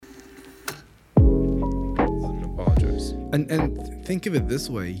And think of it this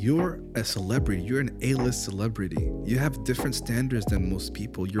way: you're a celebrity. You're an A-list celebrity. You have different standards than most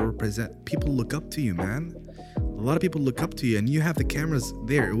people. People look up to you, man. A lot of people look up to you, and you have the cameras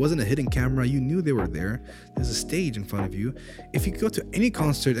there. It wasn't a hidden camera. You knew they were there. There's a stage in front of you. If you go to any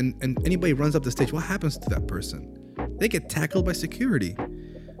concert and anybody runs up the stage, what happens to that person? They get tackled by security.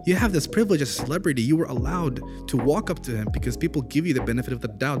 You have this privilege as a celebrity. You were allowed to walk up to him because people give you the benefit of the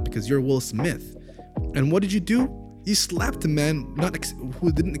doubt because you're Will Smith. And what did you do? You slapped a man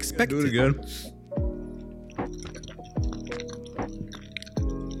who didn't expect it. Do it again.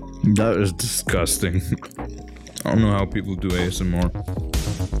 That is disgusting. I don't know how people do ASMR.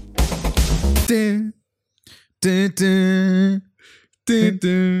 Dun, dun, dun, dun,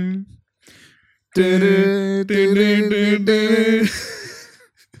 dun. Dun, dun, dun, dun, dun.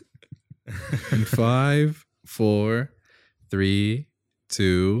 5, 4, 3,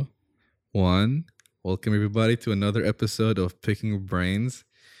 2, 1. Welcome everybody to another episode of Picking Brains.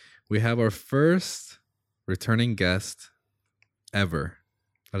 We have our first returning guest ever.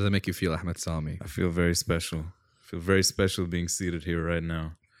 How does that make you feel, Ahmed Sami? I feel very special. I feel very special being seated here right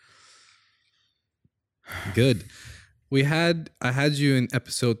now. Good. I had you in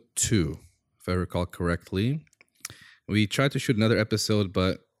episode 2, if I recall correctly. We tried to shoot another episode,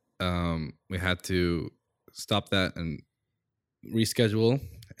 but we had to stop that and reschedule.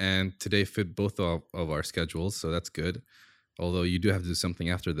 And today fit both of our schedules, so that's good. Although you do have to do something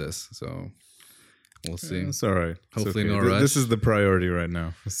after this, so we'll see. It's all right. Hopefully, okay. no rush. This is the priority right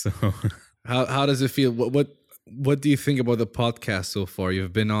now. So, how does it feel? What do you think about the podcast so far?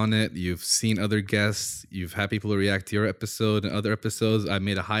 You've been on it. You've seen other guests. You've had people react to your episode and other episodes. I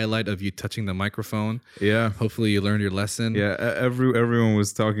made a highlight of you touching the microphone. Yeah. Hopefully, you learned your lesson. Yeah. Everyone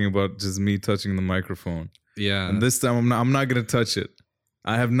was talking about just me touching the microphone. Yeah. And this time, I'm not gonna touch it.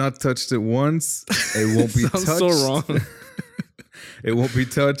 I have not touched it once. It won't be touched. So wrong. It won't be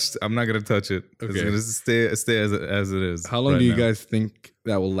touched. I'm not gonna touch it. Okay. It's gonna stay as it is. How long right do you now. guys think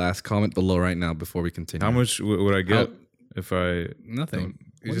that will last? Comment below right now before we continue. How much would I get if I? Nothing.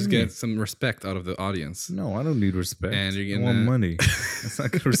 You What just do you get mean? some respect out of the audience. No, I don't need respect. And you're I want gonna- money. It's not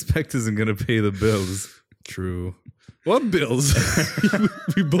gonna, respect isn't gonna pay the bills. True. What bills?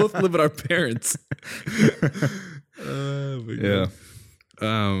 We both live with our parents. Yeah.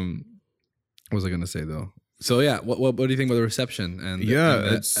 What was I gonna say though? So yeah, what do you think about the reception and Yeah, and the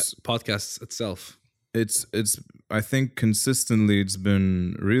it's- podcast itself? It's I think consistently it's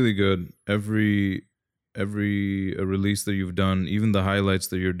been really good. Every release that you've done, even the highlights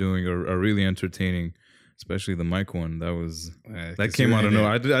that you're doing are really entertaining. Especially the mic one. That came out of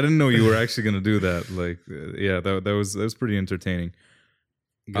nowhere. I didn't know you were actually gonna do that. Like, yeah, that was pretty entertaining.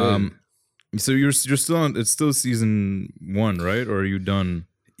 Good. So you're still on. It's still season 1, right? Or are you done?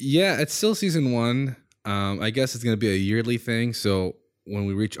 Yeah, it's still season 1. I guess it's gonna be a yearly thing. So when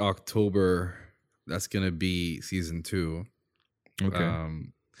we reach October, that's gonna be season 2. Okay.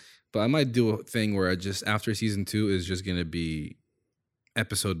 But I might do a thing where I just after season 2 is just gonna be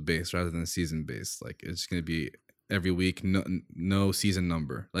episode based rather than season based. Like it's gonna be every week, no season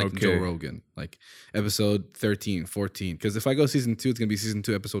number, like Joe Okay. Rogan, like episode 13, 14. Because if I go season 2, it's gonna be season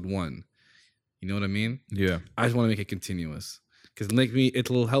 2, episode 1. You know what I mean? Yeah. I just want to make it continuous because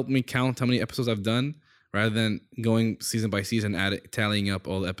it'll help me count how many episodes I've done rather than going season by season, tallying up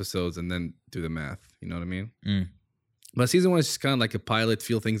all the episodes and then do the math. You know what I mean? Mm. But season 1 is just kind of like a pilot,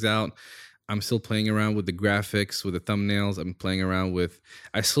 feel things out. I'm still playing around with the graphics, with the thumbnails.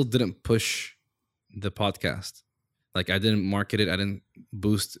 I still didn't push the podcast. Like I didn't market it. I didn't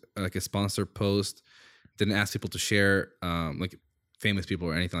boost like a sponsor post. Didn't ask people to share, like famous people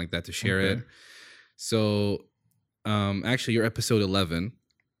or anything like that to share Okay. it. So actually you're episode 11.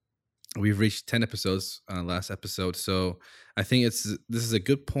 We've reached 10 episodes last episode. So I think this is a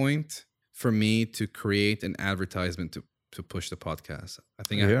good point for me to create an advertisement to push the podcast. I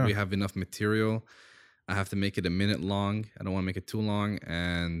think Yeah. we have enough material. I have to make it a minute long. I don't want to make it too long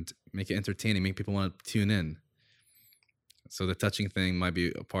and make it entertaining, make people want to tune in. So the touching thing might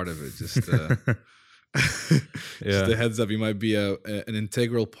be a part of it. Just Yeah. just a heads up, you might be an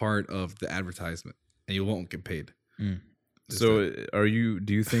integral part of the advertisement and you won't get paid. Just So do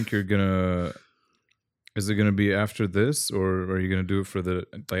you think you're gonna? Is it gonna be after this, or are you gonna do it for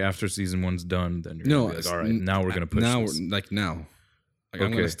after season 1's done? Then you're No, gonna be like, all right, now we're gonna push now. this. Now. Like I'm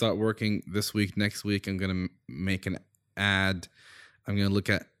Okay. gonna start working this week. Next week, I'm gonna make an ad. I'm gonna look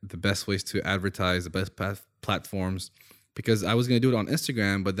at the best ways to advertise, the best platforms, because I was gonna do it on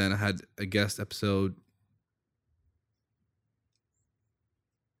Instagram, but then I had a guest episode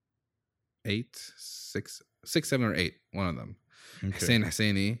 6, 7, or 8. One of them. Okay. Hussein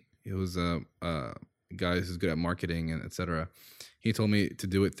Husseini. He was guy who's good at marketing and etc. He told me to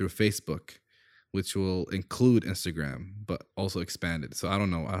do it through Facebook, which will include Instagram, but also expand it. So I don't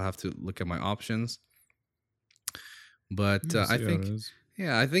know. I'll have to look at my options. But I think,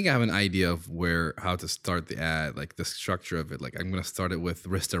 I think I have an idea of how to start the ad, like the structure of it. Like I'm gonna start it with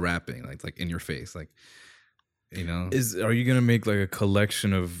wrist wrapping, like in your face, like Are you gonna make like a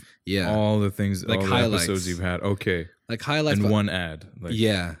collection of all the things, like all the episodes you've had? Okay, like highlights in one ad. Like,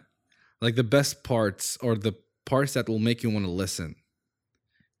 like the best parts or the parts that will make you want to listen.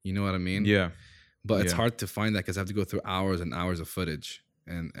 You know what I mean? Yeah. But it's hard to find that because I have to go through hours and hours of footage,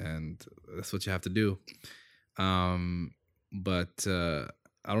 and that's what you have to do. But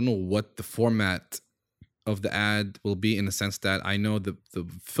I don't know what the format of the ad will be, in the sense that I know the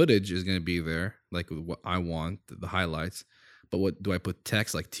footage is going to be there, like what I want, the highlights. But what do I put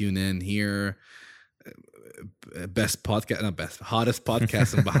text, like tune in here, best podcast, not best, hottest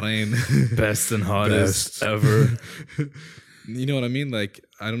podcast in Bahrain, best and hottest ever. You know what I mean? Like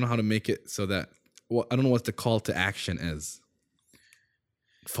I don't know how to make it so that I don't know what the call to action is.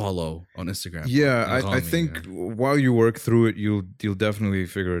 Follow on Instagram. Yeah, I think while you work through it, you'll definitely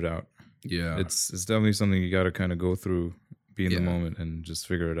figure it out. Yeah, it's definitely something you got to kind of go through, be in the moment, and just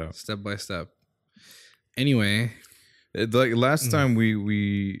figure it out step by step. Anyway, like last time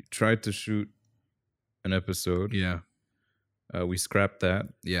we tried to shoot an episode. Yeah, we scrapped that.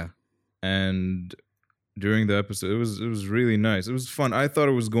 Yeah, and during the episode, it was really nice. It was fun. I thought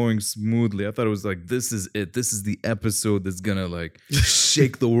it was going smoothly. I thought it was like, this is it. This is the episode that's gonna like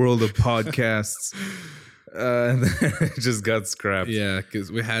shake the world of podcasts. And then it just got scrapped. Yeah, because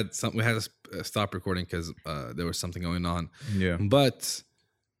we had to stop recording because there was something going on. Yeah, but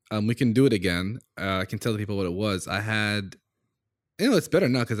we can do it again. I can tell the people what it was. I had. It's better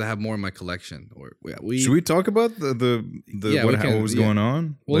now because I have more in my collection. Should we talk about the what was going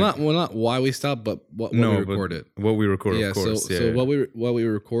on? Well, not why we stopped, but what we recorded. What we recorded, of course. So what we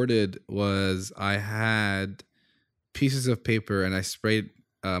recorded was I had pieces of paper and I sprayed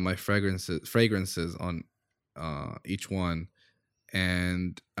my fragrances on each one,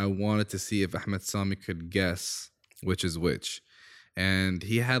 and I wanted to see if Ahmed Sami could guess which is which, and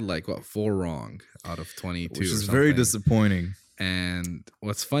he had like 4 wrong out of 22, which is very disappointing. And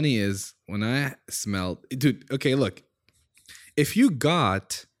what's funny is when I smelled, dude, okay, look, if you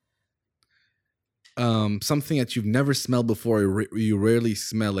got something that you've never smelled before, you rarely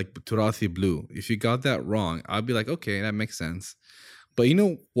smell, like Turathi Blue, if you got that wrong, I'll be like, okay, that makes sense. But you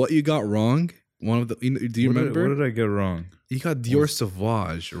know what you got wrong? Do you remember? What did I get wrong? You got Dior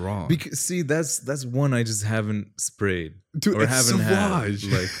Sauvage wrong. Because see, that's one I just haven't sprayed, dude, or haven't Sauvage.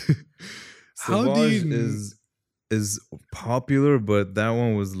 Had. Like, how do you is popular, but that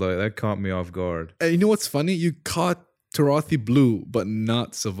one was like, that caught me off guard. And you know what's funny? You caught Turathi Blue, but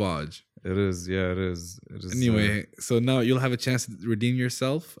not Sauvage. It is, yeah, it is. Anyway, so now you'll have a chance to redeem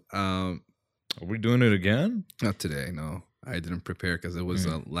yourself. Are we doing it again? Not today, no. I didn't prepare because it was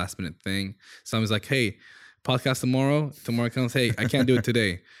a last minute thing. Someone's like, hey, podcast tomorrow. Tomorrow comes, hey, I can't do it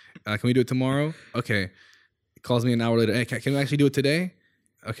today. Can we do it tomorrow? Okay. Calls me an hour later. Hey, can we actually do it today?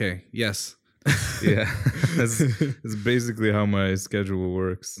 Okay, yes. Yeah, that's basically how my schedule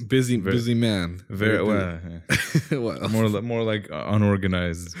works. Busy man. Very well. Well. more like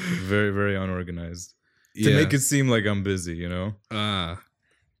unorganized. Very, very unorganized. To make it seem like I'm busy, you know.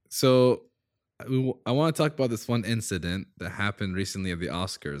 So I want to talk about this one incident that happened recently at the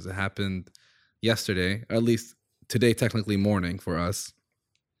Oscars. It happened yesterday, or at least today, technically morning for us,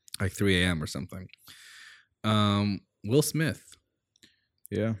 like 3 a.m. or something. Will Smith.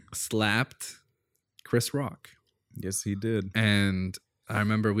 Yeah. Slapped Chris Rock. Yes, he did. And I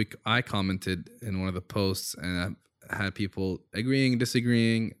remember I commented in one of the posts, and I had people agreeing,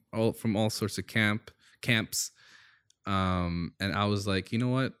 disagreeing, from all sorts of camps. And I was like, you know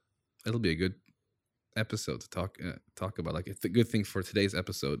what? It'll be a good episode to talk about. Like, it's a good thing for today's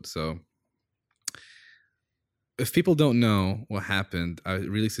episode. So if people don't know what happened, I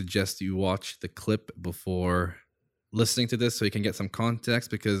really suggest you watch the clip before listening to this so you can get some context,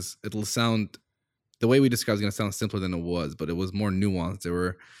 because it'll sound, the way we describe is going to sound simpler than it was, but it was more nuanced.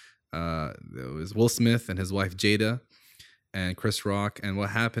 There was Will Smith and his wife Jada and Chris Rock, and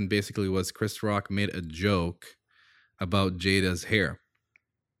what happened basically was Chris Rock made a joke about Jada's hair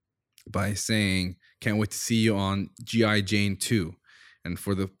by saying, can't wait to see you on G.I. Jane 2. And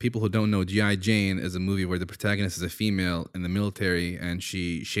for the people who don't know, G.I. Jane is a movie where the protagonist is a female in the military and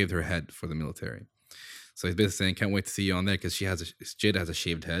she shaved her head for the military. So he's basically saying, can't wait to see you on there because Jada has a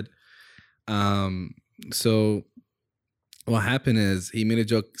shaved head. So what happened is he made a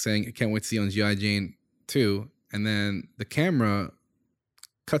joke saying, I can't wait to see you on G.I. Jane 2. And then the camera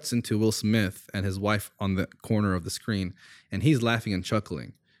cuts into Will Smith and his wife on the corner of the screen, and he's laughing and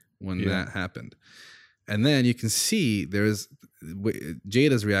chuckling when that happened. And then you can see there's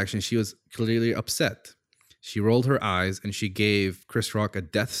Jada's reaction. She was clearly upset. She rolled her eyes and she gave Chris Rock a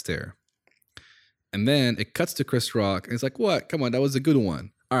death stare. And then it cuts to Chris Rock and it's like, what? Come on, that was a good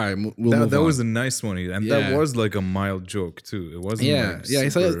one. All right, we'll move that on. was a nice one, and that was like a mild joke too. It wasn't. He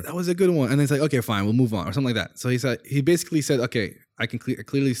said that was a good one, and then he's like, okay, fine, we'll move on, or something like that. So he basically said, okay, I can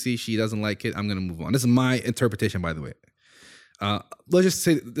clearly see she doesn't like it. I'm gonna move on. This is my interpretation, by the way. Let's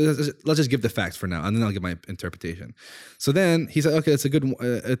just give the facts for now, and then I'll give my interpretation. So then he said, okay, it's a good one.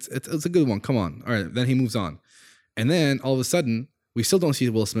 It's a good one. Come on, all right. Then he moves on, and then all of a sudden, we still don't see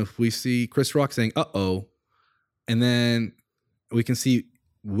Will Smith. We see Chris Rock saying, "Uh-oh," and then we can see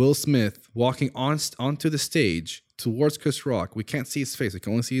Will Smith walking onto the stage towards Chris Rock. We can't see his face. We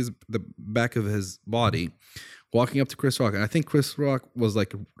can only see the back of his body walking up to Chris Rock. And I think Chris Rock was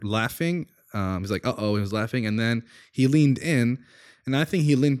like laughing. He's like, uh-oh, he was laughing. And then he leaned in. And I think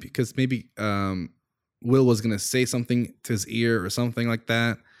he leaned because maybe Will was going to say something to his ear or something like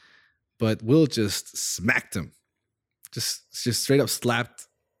that. But Will just smacked him. Just straight up slapped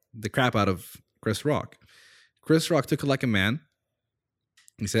the crap out of Chris Rock. Chris Rock took it like a man.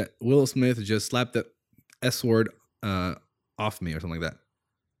 He said, Will Smith just slapped the S word off me or something like that.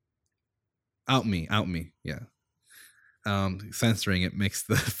 Out me. Yeah. Censoring it makes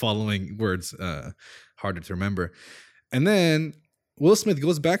the following words harder to remember. And then Will Smith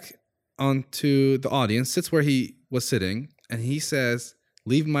goes back onto the audience, sits where he was sitting, and he says,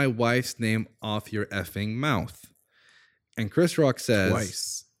 leave my wife's name off your effing mouth. And Chris Rock says...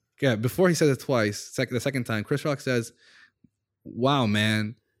 Twice. Yeah, before he says it twice, the second time, Chris Rock says... wow,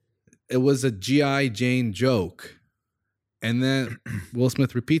 man, it was a G.I. Jane joke. And then Will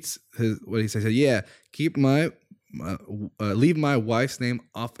Smith repeats what he says. Yeah, leave my wife's name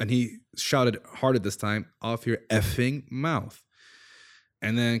off. And he shouted harder this time, off your effing mouth.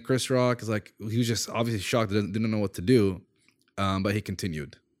 And then Chris Rock is like, he was just obviously shocked, didn't know what to do. But he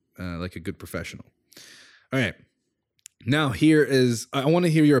continued like a good professional. All right. Now here is, I want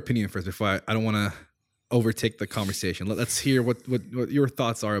to hear your opinion first before I don't want to overtake the conversation. Let's hear what your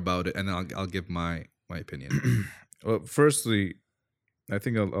thoughts are about it, and then I'll give my opinion. Well, firstly, I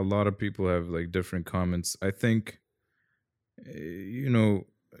think a lot of people have like different comments. I think,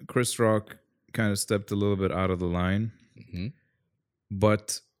 Chris Rock kind of stepped a little bit out of the line,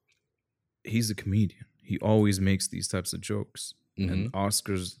 but he's a comedian. He always makes these types of jokes. And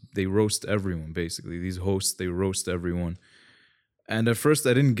Oscars, they roast everyone, basically. These hosts, they roast everyone. And at first,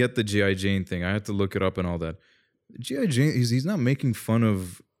 I didn't get the G.I. Jane thing. I had to look it up and all that. G.I. Jane, he's not making fun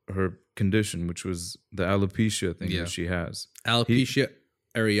of her condition, which was the alopecia thing that she has. Alopecia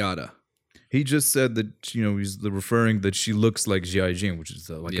areata. He just said that, he's referring that she looks like G.I. Jane, which is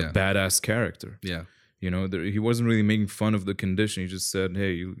like a badass character. Yeah. He wasn't really making fun of the condition. He just said,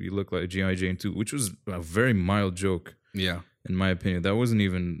 hey, you look like G.I. Jane too, which was a very mild joke. Yeah. In my opinion, that wasn't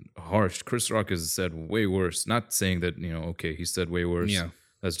even harsh. Chris Rock has said way worse. Not saying that, okay, he said way worse. Yeah.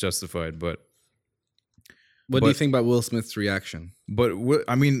 That's justified. But what do you think about Will Smith's reaction? But look,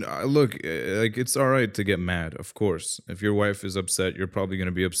 like it's all right to get mad, of course. If your wife is upset, you're probably going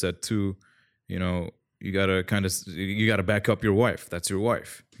to be upset too. You gotta you gotta back up your wife. That's your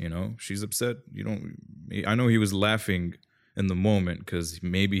wife. She's upset. I know he was laughing in the moment because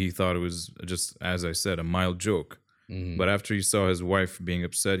maybe he thought it was just, as I said, a mild joke. But after he saw his wife being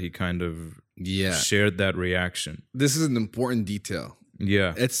upset, he kind of shared that reaction. This is an important detail.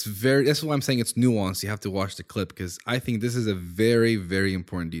 Yeah. That's why I'm saying it's nuanced. You have to watch the clip because I think this is a very, very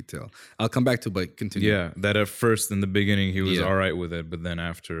important detail. I'll come back to it, but continue. Yeah, that at first in the beginning he was all right with it, but then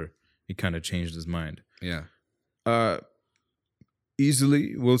after he kind of changed his mind. Yeah.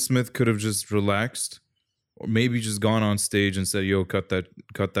 Easily, Will Smith could have just relaxed or maybe just gone on stage and said, yo, cut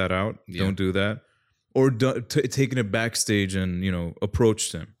that out. Yeah. Don't do that. Or taken it backstage and,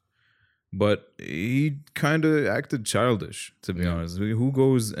 approached him. But he kind of acted childish, to be honest. Who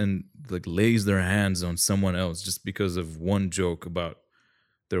goes and like lays their hands on someone else just because of one joke about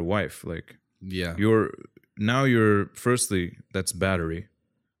their wife? Like, you're firstly, that's battery,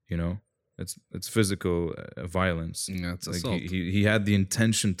 it's physical violence. Yeah, it's like assault. He had the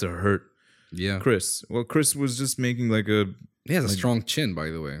intention to hurt Chris. Well, Chris was just making like he has a strong chin, by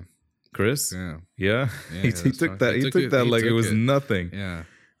the way. Chris? Yeah. He took that. He took that like it was nothing. Yeah.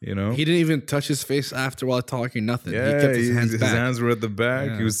 He didn't even touch his face after while talking. Nothing. Yeah, he kept his hands back. His hands were at the back.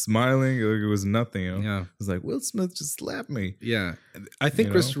 Yeah. He was smiling. Like it was nothing. Yeah. It was like, Will Smith just slapped me. Yeah. I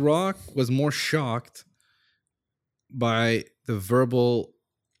think Chris Rock was more shocked by the verbal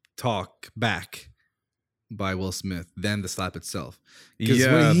talk back by Will Smith than the slap itself. Because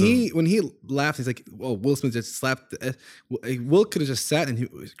Yeah, when he laughed, he's like, "Oh, Will Smith just slapped." Will could have just sat and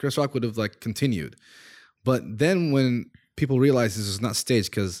Chris Rock would have like continued. But then when people realized this was not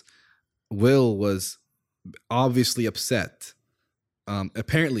staged, because Will was obviously upset,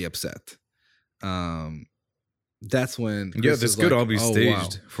 apparently upset. That's when yeah, Chris this is could like, all be "Oh,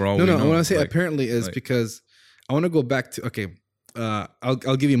 staged wow." for all No, we no. know. When I say Like, apparently is because I want to go back to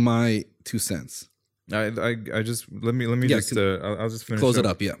I'll give you my 2 cents. I just let me Yeah, just I'll just finish Close it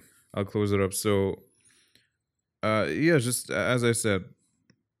up. Yeah. I'll close it up. So, yeah, just as I said,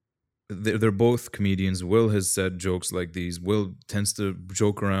 they're both comedians. Will has said jokes like these. Will tends to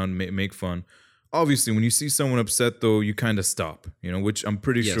joke around, make fun. Obviously, when you see someone upset, though, you kind of stop. Which I'm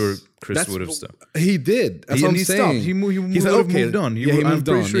pretty Yes. sure Chris That's- would have stopped. He did. That's what I'm he saying. stopped. He He's would like, have okay. moved on. Yeah, he I'm moved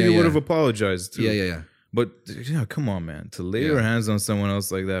pretty on. sure Yeah, he would yeah. have apologized too. Yeah. But yeah, come on, man. To lay Yeah. your hands on someone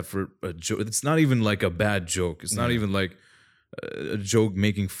else like that for a joke, it's not even like a bad joke. It's not Yeah. even like a joke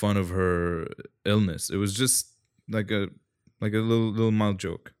making fun of her illness. It was just like a little mild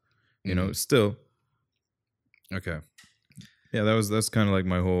joke. Still, Okay. yeah, that's kind of like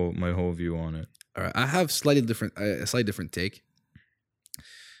my whole view on it. All right. I have a slightly different take.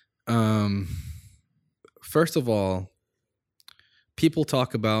 First of all, people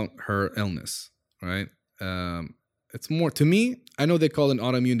talk about her illness, right? It's more to me. I know they call it an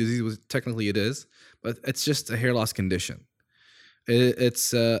autoimmune disease, which technically it is, but it's just a hair loss condition.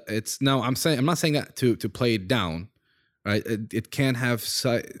 It's now I'm not saying that to play it down, right? It can have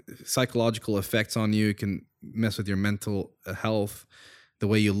psychological effects on you. It can mess with your mental health, the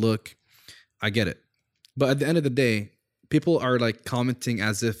way you look. I get it, but at the end of the day, people are like commenting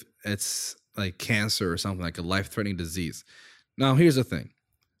as if it's like cancer or something, like a life-threatening disease. Now, here's the thing.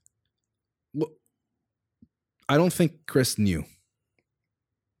 I don't think Chris knew.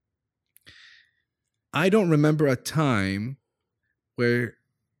 I don't remember a time where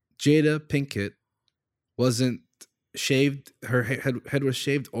Jada Pinkett wasn't shaved, her head was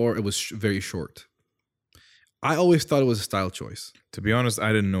shaved, or it was very short. I always thought it was a style choice. To be honest,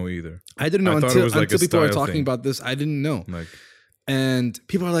 I didn't know either. I didn't know I thought it was like until a people were style talking thing. about this. I didn't know. Like, And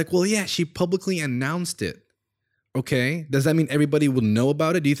people are like, well, yeah, she publicly announced it. Okay. Does that mean everybody will know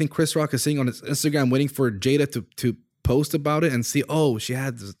about it? Do you think Chris Rock is sitting on his Instagram waiting for Jada to post about it and see, oh, she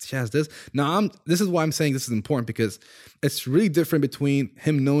has this? Now, this is why I'm saying this is important, because it's really different between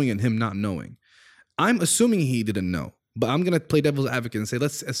him knowing and him not knowing. I'm assuming he didn't know, but I'm going to play devil's advocate and say,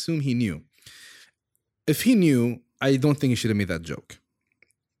 let's assume he knew. If he knew, I don't think he should have made that joke.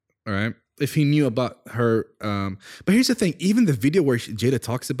 All right. If he knew about her. But here's the thing. Even the video where Jada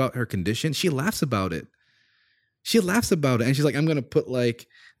talks about her condition, she laughs about it. She laughs about it. And she's like, I'm going to put like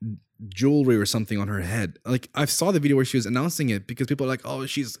jewelry or something on her head. Like, I saw the video where she was announcing it because people are like, oh,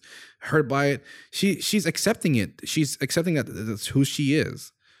 she's hurt by it. She's accepting it. She's accepting that that's who she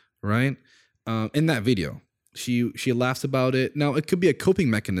is. Right. In that video, she laughs about it. Now, it could be a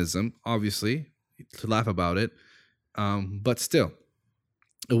coping mechanism, obviously, to laugh about it. But still,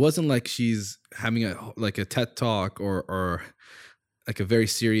 it wasn't like she's having a TED talk or like a very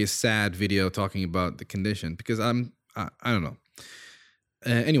serious, sad video talking about the condition, because I don't know.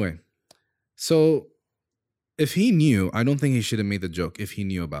 Anyway, so if he knew, I don't think he should have made the joke if he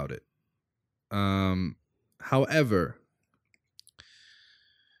knew about it. However,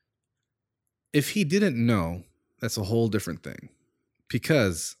 if he didn't know, that's a whole different thing.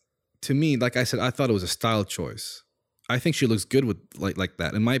 Because to me, like I said, I thought it was a style choice. I think she looks good with like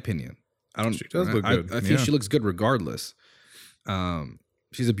that, in my opinion. She does look good. I think she looks good regardless.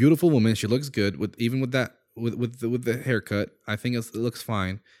 She's a beautiful woman. She looks good with the haircut. I think it looks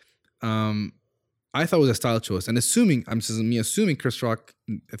fine. I thought it was a style choice, and assuming Chris Rock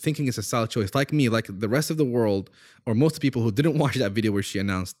thinking it's a style choice, like me, like the rest of the world, or most people who didn't watch that video where she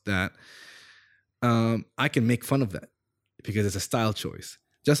announced that, I can make fun of that because it's a style choice.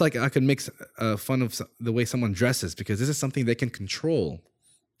 Just like I could make fun of the way someone dresses because this is something they can control.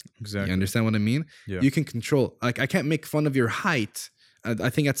 exactly. You understand what I mean? Yeah. You can control. Like, I can't make fun of your height. I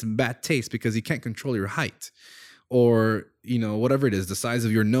think that's bad taste because you can't control your height, or whatever it is, the size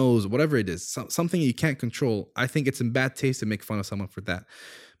of your nose, whatever it is, something you can't control. I think it's in bad taste to make fun of someone for that.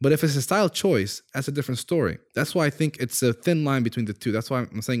 But if it's a style choice, that's a different story. That's why I think it's a thin line between the two. That's why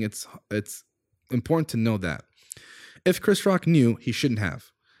I'm saying it's important to know that. If Chris Rock knew, he shouldn't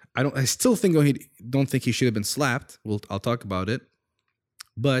have. I still think don't think he should have been slapped. I'll talk about it.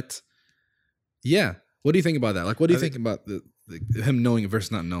 But yeah, what do you think about that? Like, what do you think about him knowing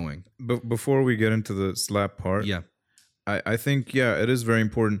versus not knowing? But before we get into the slap part, Yeah. I think it is very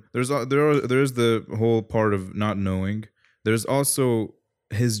important. There is the whole part of not knowing. There's also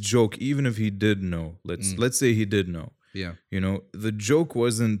his joke, even if he did know, let's say he did know, Yeah. the joke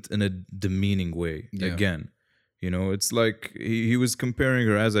wasn't in a demeaning way. Yeah. Again, it's like he was comparing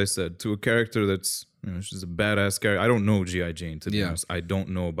her, as I said, to a character that's, she's a badass character. I don't know G.I. Jane, to be honest. I don't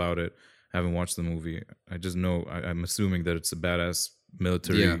know about it. I haven't watched the movie. I just know, I'm assuming that it's a badass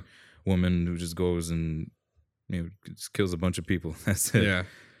military woman who just goes and just kills a bunch of people. That's it. Yeah.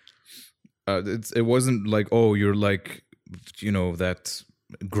 It wasn't like, oh, you're like, that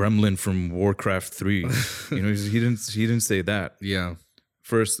gremlin from Warcraft 3. He didn't say that. Yeah.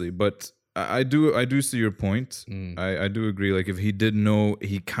 Firstly, but I do see your point. I do agree. Like, if he did know,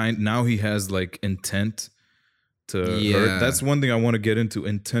 now he has like intent to hurt. That's one thing I want to get into,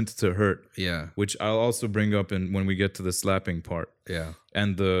 intent to hurt. Yeah. Which I'll also bring up when we get to the slapping part. Yeah.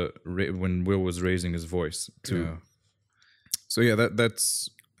 And when Will was raising his voice too. Yeah. So yeah, that's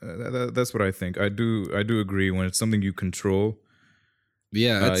what I think. I do agree when it's something you control.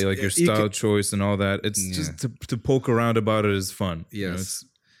 Yeah, like your style choice and all that. It's just to poke around about it is fun. Yes.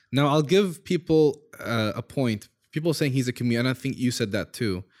 Now I'll give people a point. People saying he's a comedian. I think you said that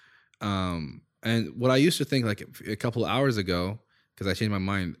too. And what I used to think like a couple of hours ago, because I changed my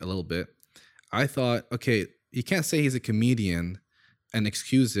mind a little bit, I thought, okay, you can't say he's a comedian and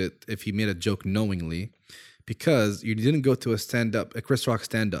excuse it if he made a joke knowingly, because you didn't go to a Chris Rock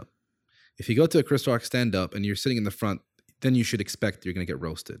stand-up. If you go to a Chris Rock stand-up and you're sitting in the front, then you should expect you're going to get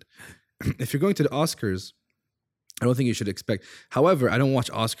roasted. If you're going to the Oscars, I don't think you should expect. However, I don't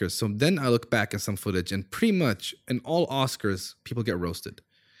watch Oscars. So then I look back at some footage, and pretty much in all Oscars, people get roasted.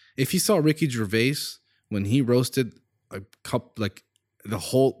 If you saw Ricky Gervais when he roasted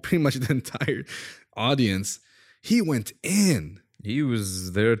pretty much the entire audience, he went in. He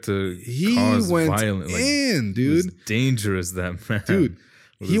was there to cause violence. Dude. He was dangerous, that man. Dude,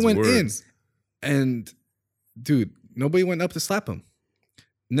 he went in. And, dude, nobody went up to slap him.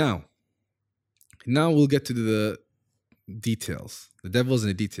 Now we'll get to the details. The devil's in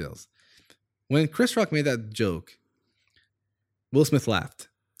the details. When Chris Rock made that joke, Will Smith laughed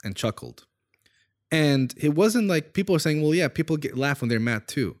and chuckled. And it wasn't like people are saying, well, yeah, people laugh when they're mad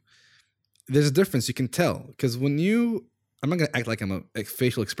too. There's a difference. You can tell. Because I'm not going to act like I'm a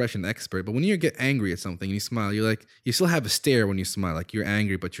facial expression expert, but when you get angry at something and you smile, you're like, you still have a stare when you smile. Like you're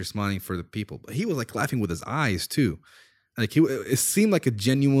angry, but you're smiling for the people. But he was like laughing with his eyes too. Like it seemed like a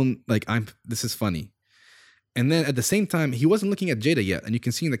genuine, like this is funny. And then at the same time, he wasn't looking at Jada yet. And you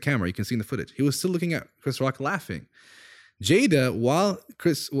can see in the camera, you can see in the footage. He was still looking at Chris Rock laughing. Jada, while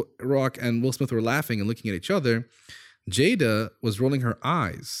Chris Rock and Will Smith were laughing and looking at each other, Jada was rolling her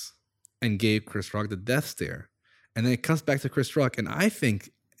eyes and gave Chris Rock the death stare. And then it cuts back to Chris Rock. And I think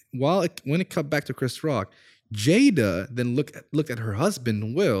when it cut back to Chris Rock, Jada then looked at her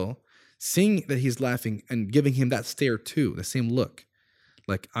husband, Will, seeing that he's laughing and giving him that stare too, the same look.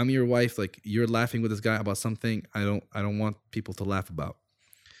 Like, I'm your wife, like you're laughing with this guy about something I don't want people to laugh about.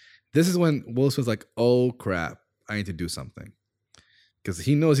 This is when Will Smith's like, oh crap, I need to do something. Because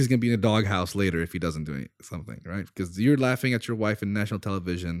he knows he's going to be in a doghouse later if he doesn't do something, right? Because you're laughing at your wife in national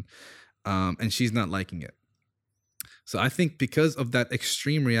television and she's not liking it. So I think because of that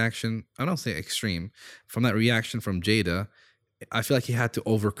extreme reaction, I don't say extreme, from that reaction from Jada, I feel like he had to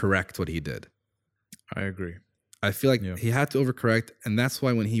overcorrect what he did. I agree. I feel like he had to overcorrect, and that's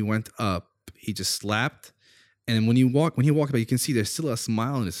why when he went up, he just slapped. And when he walked back, you can see there's still a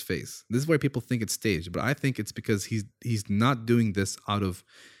smile on his face. This is why people think it's staged, but I think it's because he's not doing this out of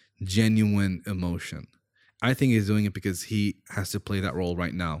genuine emotion. I think he's doing it because he has to play that role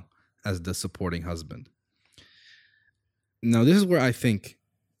right now as the supporting husband. Now, this is where I think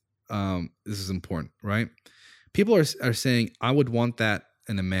this is important, right? People are saying, I would want that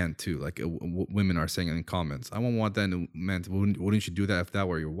in a man too. Like women are saying in comments, I won't want that in a man. Wouldn't you do that if that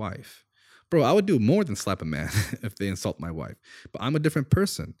were your wife? Bro, I would do more than slap a man if they insult my wife. But I'm a different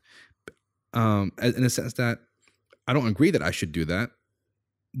person. In a sense that I don't agree that I should do that.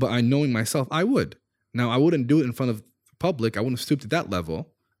 But I knowing myself, I would. Now, I wouldn't do it in front of the public. I wouldn't stoop to that level.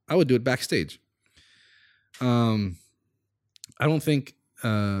 I would do it backstage. I don't think it's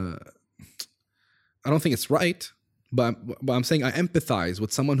right, but I'm saying I empathize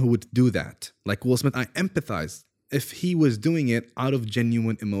with someone who would do that. Like Will Smith, I empathize if he was doing it out of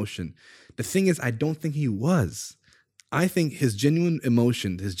genuine emotion. The thing is, I don't think he was. I think his genuine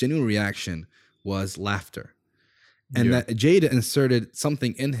emotion, his genuine reaction was laughter. And that Jada inserted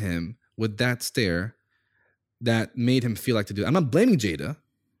something in him with that stare that made him feel like to do it. I'm not blaming Jada,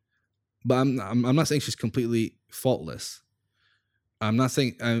 but I'm not saying she's completely faultless. I'm not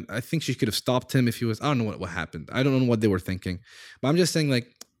saying, I think she could have stopped him if he was, I don't know what happened. I don't know what they were thinking. But I'm just saying,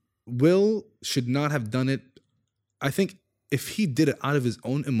 like, Will should not have done it. I think if he did it out of his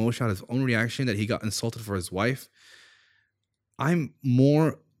own emotion, out of his own reaction, that he got insulted for his wife, I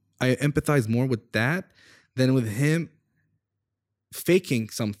empathize more with that than with him faking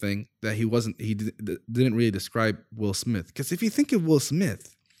something that he didn't really describe Will Smith. Because if you think of Will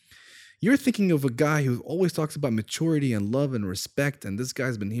Smith, you're thinking of a guy who always talks about maturity and love and respect. And this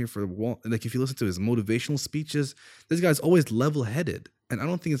guy's been here for a while. Like, if you listen to his motivational speeches, this guy's always level-headed. And I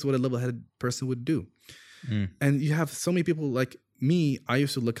don't think it's what a level-headed person would do. And you have so many people like me. I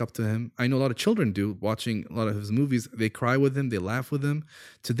used to look up to him. I know a lot of children do, watching a lot of his movies. They cry with him. They laugh with him.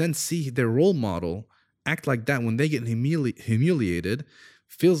 To then see their role model act like that when they get humiliated,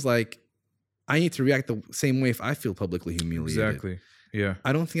 feels like I need to react the same way if I feel publicly humiliated. Exactly. Yeah.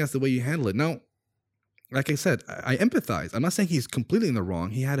 I don't think that's the way you handle it. Now, like I said, I empathize. I'm not saying he's completely in the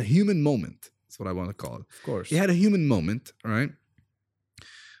wrong. He had a human moment. That's what I want to call it. Of course. He had a human moment, all right?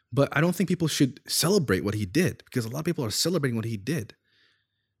 But I don't think people should celebrate what he did, because a lot of people are celebrating what he did.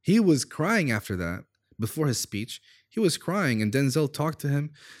 He was crying after that, before his speech. He was crying, and Denzel talked to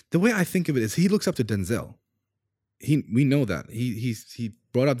him. The way I think of it is he looks up to Denzel. We know that. He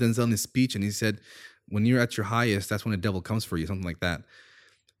brought up Denzel in his speech, and he said, when you're at your highest, that's when the devil comes for you, something like that.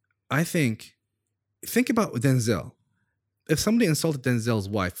 I think about Denzel. If somebody insulted Denzel's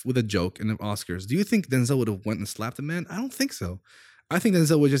wife with a joke in the Oscars, do you think Denzel would have went and slapped the man? I don't think so. I think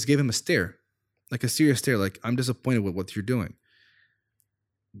Denzel would just give him a stare, like a serious stare, like, I'm disappointed with what you're doing.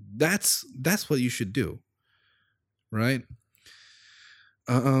 That's what you should do, right?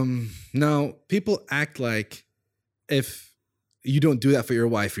 Now, people act like if you don't do that for your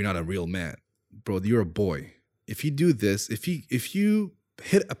wife, you're not a real man. Bro, you're a boy. If you do this, if you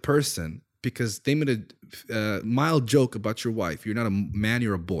hit a person because they made a mild joke about your wife, you're not a man,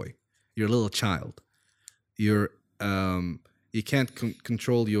 you're a boy. You're a little child. You can't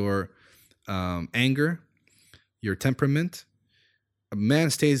control your anger, your temperament. A man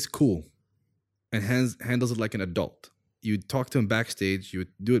stays cool and handles it like an adult. You talk to him backstage. You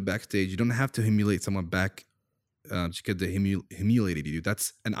would do it backstage. You don't have to humiliate someone back just because they humiliated you.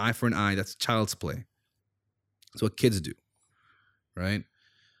 That's an eye for an eye. That's child's play. That's what kids do, right?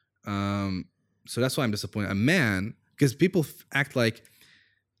 So that's why I'm disappointed. A man, because people act like,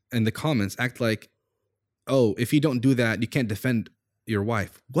 in the comments, act like, oh, if you don't do that, you can't defend your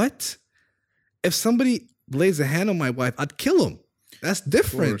wife. What? If somebody lays a hand on my wife, I'd kill him. That's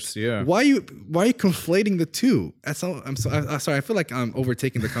different. Of course, yeah. Why are you conflating the two? I'm sorry. I feel like I'm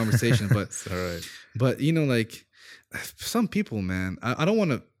overtaking the conversation, but It's all right. But like some people, man, I don't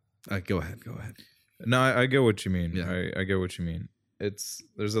want to. Go ahead. No, I get what you mean. Yeah. I get what you mean.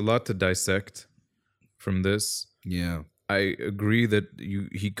 There's a lot to dissect from this. Yeah. I agree that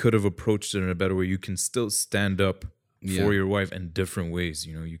he could have approached it in a better way. You can still stand up for your wife in different ways.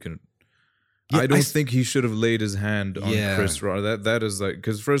 You can. Yeah, I don't think he should have laid his hand on Chris Rock. That is like,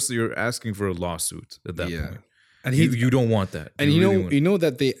 because first you're asking for a lawsuit at that point, and you don't want that. And you know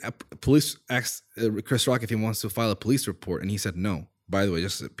that the police asked Chris Rock if he wants to file a police report, and he said no. By the way,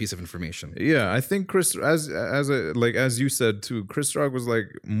 just a piece of information. Yeah, I think Chris, as you said too, Chris Rock was like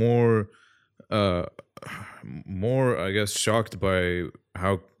more, I guess, shocked by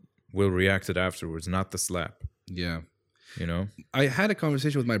how Will reacted afterwards, not the slap. Yeah. I had a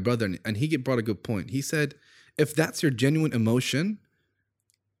conversation with my brother, and he brought a good point. He said, if that's your genuine emotion,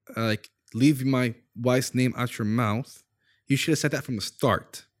 like, leave my wife's name out your mouth, you should have said that from the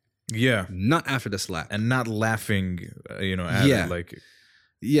start. Yeah. Not after the slap. And not laughing, at it, like.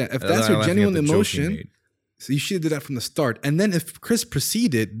 Yeah, if that's your genuine emotion, so you should have did that from the start. And then if Chris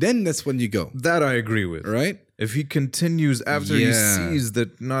proceeded, then that's when you go. That I agree with. Right? If he continues after he sees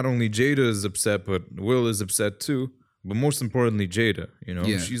that not only Jada is upset, but Will is upset too, but most importantly, Jada,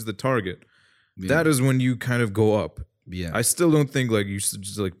 she's the target. Yeah. That is when you kind of go up. Yeah. I still don't think like you should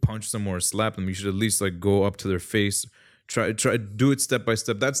just like punch them or slap them. You should at least like go up to their face, try do it step by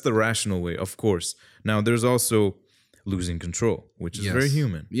step. That's the rational way, of course. Now there's also losing control, which is very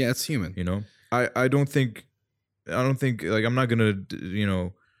human. Yeah, it's human. I don't think like I'm not gonna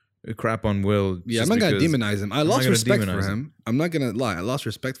crap on Will. Yeah, I'm not gonna demonize him. I lost respect for him. I'm not gonna lie. I lost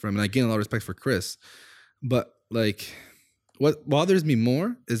respect for him, and I gained a lot of respect for Chris. But like, what bothers me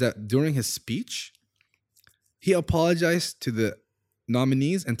more is that during his speech, he apologized to the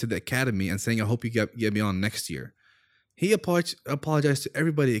nominees and to the Academy and saying, "I hope you get me on next year." He apologized to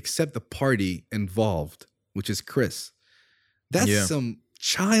everybody except the party involved, which is Chris. That's some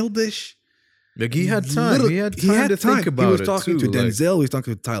childish. Like he had time. He had time to think about it. He was talking to Denzel. He was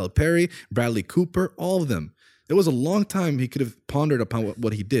talking to Tyler Perry, Bradley Cooper, all of them. It was a long time he could have pondered upon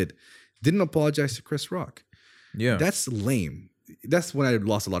what he did. Didn't apologize to Chris Rock. Yeah. That's lame. That's when I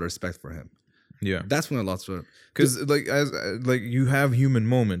lost a lot of respect for him. Yeah. That's when I lost it. Because like you have human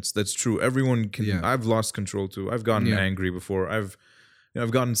moments. That's true. Everyone can. Yeah. I've lost control too. I've gotten Yeah. angry before. I've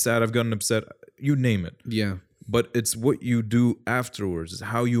gotten sad. I've gotten upset. You name it. Yeah. But it's what you do afterwards. It's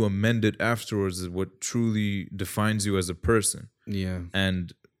how you amend it afterwards is what truly defines you as a person. Yeah.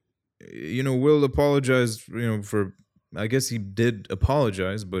 And Will apologized. For I guess he did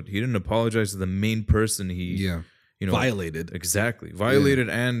apologize, but he didn't apologize to the main person. He Violated. Exactly. Violated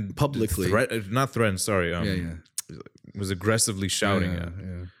and Publicly. Not threatened, sorry. Was aggressively shouting at.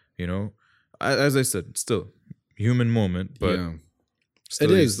 Yeah. As I said, still human moment, but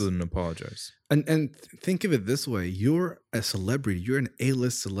still, he still didn't apologize. And think of it this way. You're a celebrity. You're an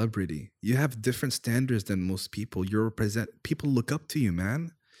A-list celebrity. You have different standards than most people. People look up to you,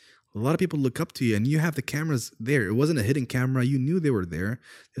 man. A lot of people look up to you, and you have the cameras there. It wasn't a hidden camera. You knew they were there.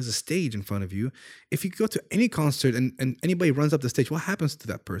 There's a stage in front of you. If you go to any concert and anybody runs up the stage, what happens to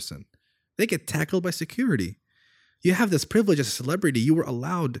that person? They get tackled by security. You have this privilege as a celebrity. You were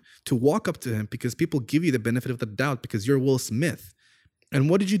allowed to walk up to him because people give you the benefit of the doubt because you're Will Smith. And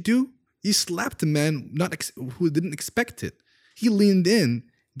what did you do? You slapped a man who didn't expect it. He leaned in,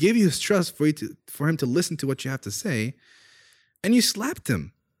 gave you his trust for him to listen to what you have to say, and you slapped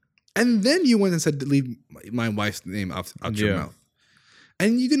him. And then you went and said, "Leave my wife's name out your mouth,"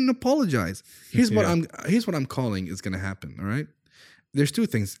 and you didn't apologize. Here's what I'm calling is going to happen. All right, there's two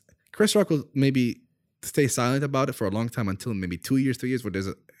things. Chris Rock will maybe stay silent about it for a long time until maybe 2 years, 3 years, where there's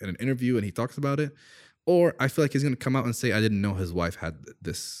an interview and he talks about it. Or I feel like he's going to come out and say, "I didn't know his wife had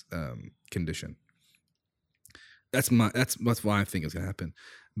this condition." That's why I think it's going to happen.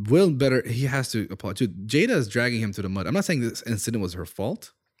 He has to apologize. Jada is dragging him to the mud. I'm not saying this incident was her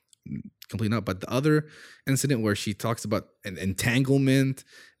fault. Completely not. But the other incident where she talks about an entanglement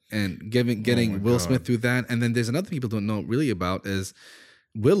and getting Will Smith through that. And then there's another people don't know really about is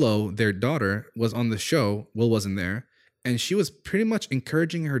Willow, their daughter, was on the show. Will wasn't there. And she was pretty much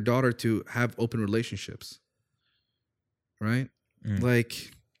encouraging her daughter to have open relationships. Right?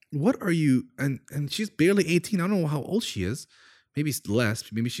 Like, what are you? And she's barely 18. I don't know how old she is. Maybe it's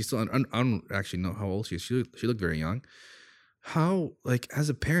less. Maybe she's still. I don't actually know how old she is. She looked very young. How, like, as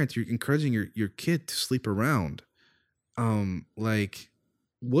a parent, you're encouraging your kid to sleep around. Like,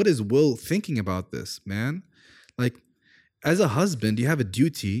 what is Will thinking about this, man? Like, as a husband, you have a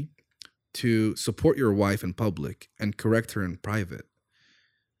duty to support your wife in public and correct her in private.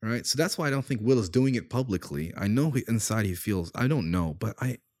 Right? So that's why I don't think Will is doing it publicly. I know inside he feels, I don't know, but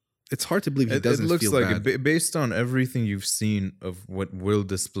it's hard to believe he doesn't feel bad. It looks like, based on everything you've seen of what Will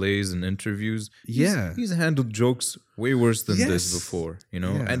displays in interviews, he's handled jokes way worse than this before,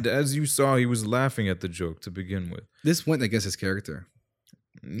 Yeah. And as you saw, he was laughing at the joke to begin with. This went against his character.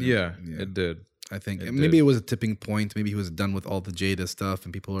 Yeah. It did. I think maybe it was a tipping point. Maybe he was done with all the Jada stuff,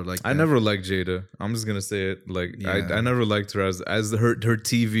 and people are like, I never liked Jada. I'm just gonna say it. Like, I never liked her as her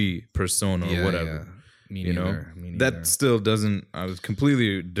TV persona or whatever. Yeah. Me neither. That still doesn't. I was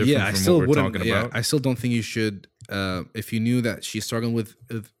completely different from what we're talking about. I still don't think you should. If you knew that she's struggling with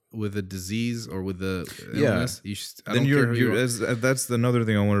a disease or with the illness, you should, then that's another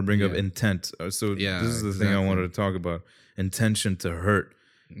thing I want to bring up. Intent. So this is the thing I wanted to talk about. Intention to hurt.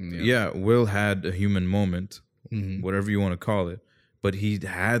 Yeah, Will had a human moment, whatever you want to call it, but he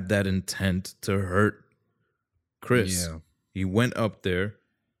had that intent to hurt Chris. Yeah. He went up there.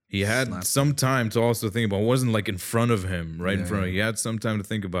 He had some time to also think about it. It wasn't like in front of him, in front of him. He had some time to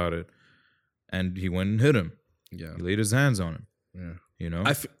think about it. And he went and hit him. Yeah. He laid his hands on him.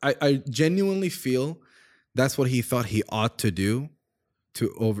 Yeah. I genuinely feel that's what he thought he ought to do to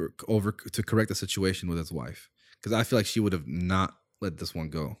to correct the situation with his wife. Because I feel like she would have not let this one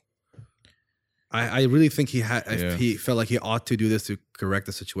go. I really think he felt like he ought to do this to correct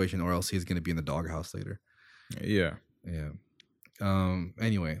the situation, or else he's going to be in the doghouse later. Yeah. Yeah.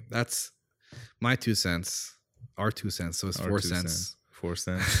 Anyway, that's my 2 cents. Our 2 cents. So it's 4 cents. 4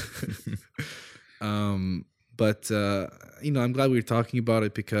 cents. But I'm glad we were talking about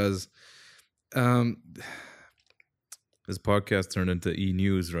it because this podcast turned into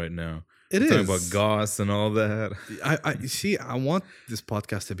E-News right now. It is talking about goss and all that. I want this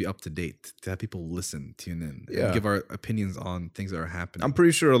podcast to be up to date, to have people tune in, and give our opinions on things that are happening. I'm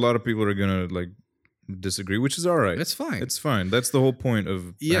pretty sure a lot of people are gonna disagree, which is all right. It's fine. It's fine. That's the whole point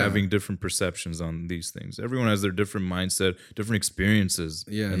of having different perceptions on these things. Everyone has their different mindset, different experiences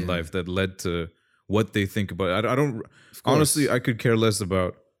in life that led to what they think about it. I don't honestly. I could care less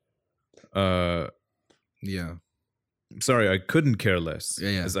about. Sorry, I couldn't care less.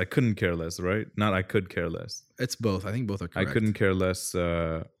 Because I couldn't care less, right? Not I could care less. It's both. I think both are correct. I couldn't care less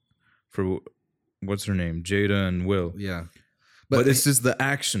for what's her name, Jada and Will. Yeah, But it's just the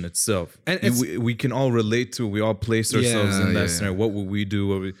action itself. And we can all relate to it. We all place ourselves in that scenario. What would we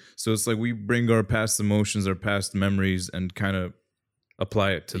do? So it's like we bring our past emotions, our past memories, and kind of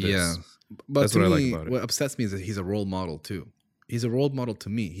apply it to this. Yeah. But that's to what me, I like about it. What upsets me is that he's a role model too. He's a role model to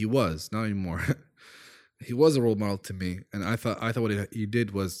me. He was, not anymore. He was a role model to me, and I thought what he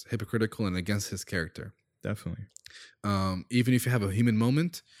did was hypocritical and against his character. Definitely. Even if you have a human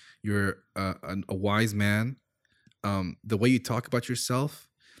moment, you're a wise man. The way you talk about yourself,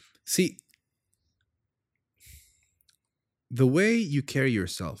 see, the way you carry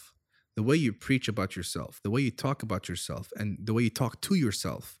yourself, the way you preach about yourself, the way you talk about yourself, and the way you talk to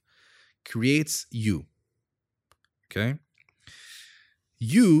yourself creates you. Okay?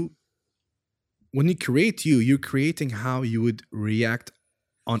 When you create you, you're creating how you would react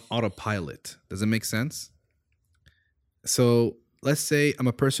on autopilot. Does it make sense? So let's say I'm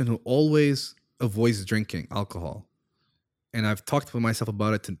a person who always avoids drinking alcohol. And I've talked to myself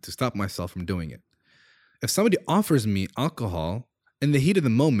about it to stop myself from doing it. If somebody offers me alcohol in the heat of the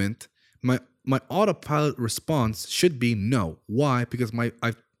moment, my autopilot response should be no. Why? Because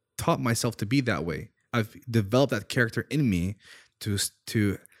I've taught myself to be that way. I've developed that character in me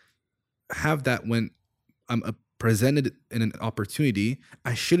to have that when I'm presented in an opportunity,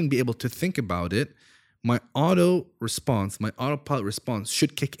 I shouldn't be able to think about it. My autopilot response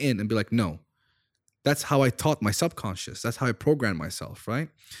should kick in and be like, no. That's how I taught my subconscious. That's how I programmed myself, right?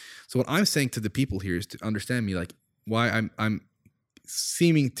 So what I'm saying to the people here is to understand me, like why I'm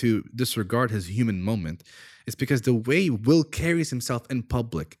seeming to disregard his human moment is because the way Will carries himself in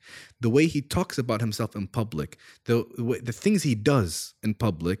public, the way he talks about himself in public, the things he does in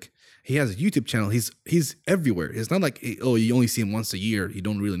public. He has a YouTube channel. He's everywhere. It's not like, oh, you only see him once a year. You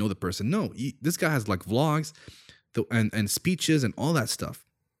don't really know the person. No, this guy has like vlogs and speeches and all that stuff.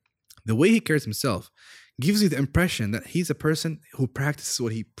 The way he carries himself gives you the impression that he's a person who practices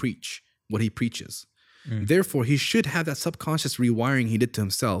what he preaches. Therefore, he should have that subconscious rewiring he did to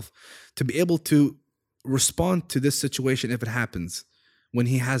himself to be able to respond to this situation if it happens when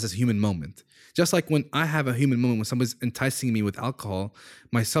he has this human moment. Just like when I have a human moment when somebody's enticing me with alcohol,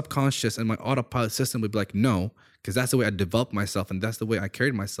 my subconscious and my autopilot system would be like, no, because that's the way I developed myself and that's the way I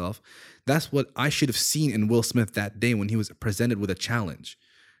carried myself. That's what I should have seen in Will Smith that day when he was presented with a challenge.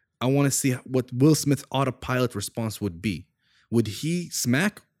 I want to see what Will Smith's autopilot response would be. Would he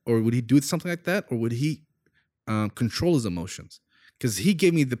smack, or would he do something like that? Or would he control his emotions? Because he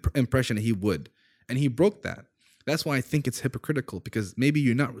gave me the impression that he would. And he broke that. That's why I think it's hypocritical, because maybe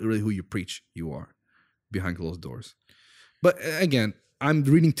you're not really who you preach you are behind closed doors. But again, I'm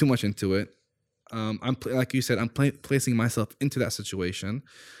reading too much into it. Like you said, I'm placing myself into that situation.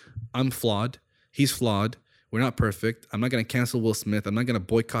 I'm flawed. He's flawed. We're not perfect. I'm not going to cancel Will Smith. I'm not going to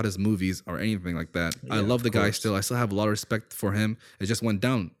boycott his movies or anything like that. Yeah, I love the guy still. I still have a lot of respect for him. It just went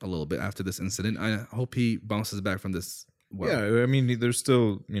down a little bit after this incident. I hope he bounces back from this well. Yeah, I mean, there's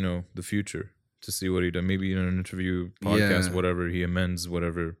still, the future to see what he does. Maybe in an interview, podcast, whatever, he amends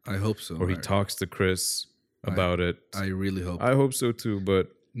whatever. I hope so. Or he talks to Chris about it. I really hope. I hope so too,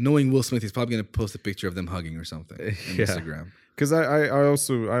 but... Knowing Will Smith, he's probably going to post a picture of them hugging or something on Instagram. Because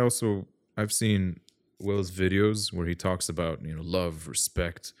I've seen Will's videos where he talks about love,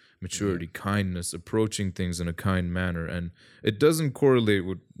 respect, maturity, kindness, approaching things in a kind manner, and it doesn't correlate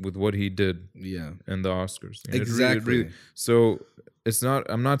with what he did in the Oscars. Exactly. So it's not.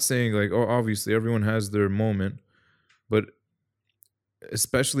 I'm not saying like, oh, obviously everyone has their moment, but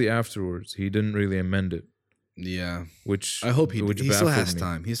especially afterwards, he didn't really amend it. Yeah, which I hope he still has me.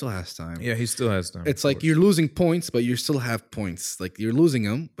 time. He still has time. Yeah, he still has time. It's like you're losing points, but you still have points. Like you're losing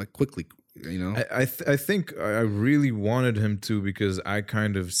them, but quickly. I think I really wanted him to, because I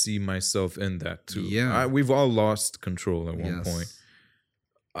kind of see myself in that too. Yeah, we've all lost control at one point.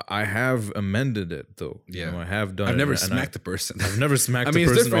 I have amended it though. Yeah, I have done. I've never smacked a person. I've never smacked a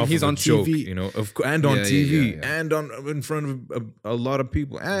person. It's different. Off He's of on a joke, TV, and on TV, and in front of a lot of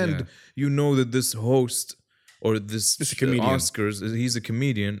people, and that this host or this Oscars, he's a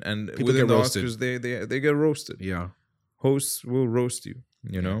comedian, and people within the roasted. Oscars, they get roasted. Yeah, hosts will roast you.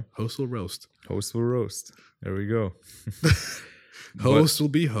 Hosts will roast. Hosts will roast. There we go. Hosts will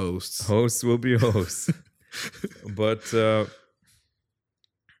be hosts. Hosts will be hosts. But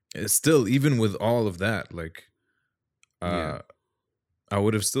still, even with all of that, like, I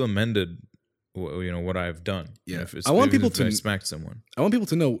would have still amended, what I've done. Yeah, I want people to smack someone. I want people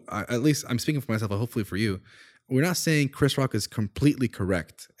to know. At least I'm speaking for myself. Hopefully for you, we're not saying Chris Rock is completely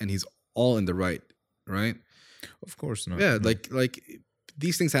correct and he's all in the right. Of course not. Yeah, like.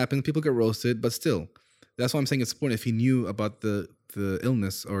 These things happen. People get roasted, but still, that's why I'm saying it's important if he knew about the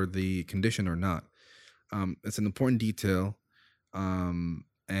illness or the condition or not. It's an important detail. And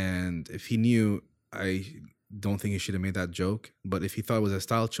if he knew, I don't think he should have made that joke. But if he thought it was a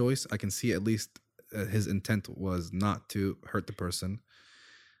style choice, I can see at least his intent was not to hurt the person.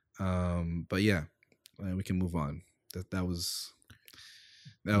 But yeah, we can move on. That was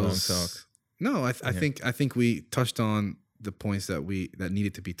Long talk. No, I think we touched on the points that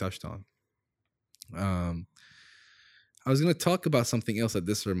needed to be touched on. I was going to talk about something else that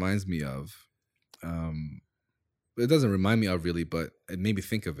this reminds me of. It doesn't remind me of really, but it made me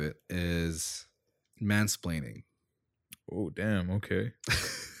think of it, is mansplaining. Oh, damn. Okay.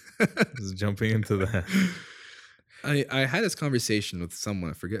 Just jumping into that. I had this conversation with someone,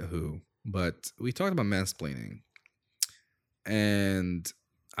 I forget who, but we talked about mansplaining. And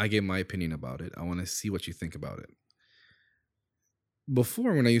I gave my opinion about it. I want to see what you think about it.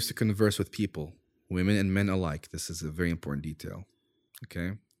 Before, when I used to converse with people, women and men alike, this is a very important detail.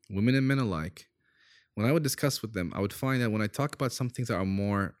 Okay? Women and men alike, when I would discuss with them, I would find that when I talk about some things that are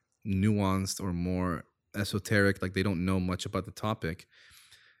more nuanced or more esoteric, like they don't know much about the topic,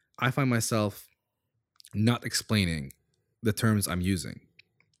 I find myself not explaining the terms I'm using.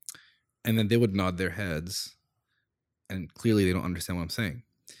 And then they would nod their heads, and clearly they don't understand what I'm saying.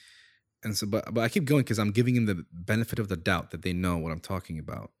 And so, but I keep going because I'm giving them the benefit of the doubt that they know what I'm talking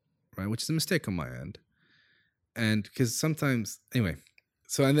about, right? Which is a mistake on my end. And because sometimes, anyway,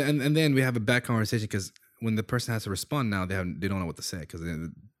 so and then we have a bad conversation because when the person has to respond now, they don't know what to say because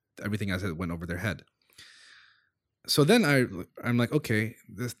everything I said went over their head. So then I'm like, okay,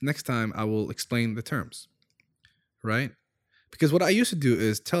 this next time I will explain the terms, right? Because what I used to do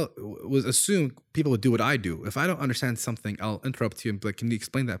is assume people would do what I do. If I don't understand something, I'll interrupt you and be like, can you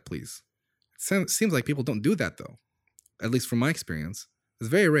explain that, please? It seems like people don't do that, though. At least from my experience. It's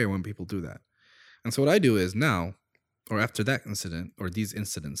very rare when people do that. And so what I do is now, or after that incident, or these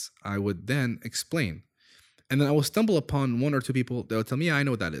incidents, I would then explain. And then I will stumble upon one or two people that will tell me, yeah, I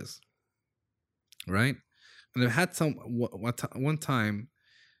know what that is. Right? And I've had one time,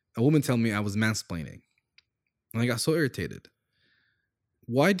 a woman tell me I was mansplaining. And I got so irritated.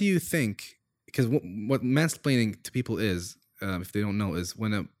 Why do you think, because what mansplaining to people is, if they don't know, is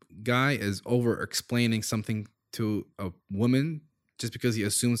when a guy is over explaining something to a woman just because he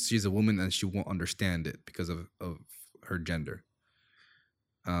assumes she's a woman and she won't understand it because of her gender.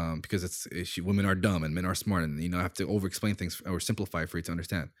 Because women are dumb and men are smart, and have to over explain things or simplify for you to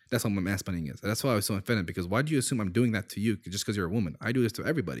understand. That's what mansplaining is. That's why I was so offended, because why do you assume I'm doing that to you just because you're a woman? I do this to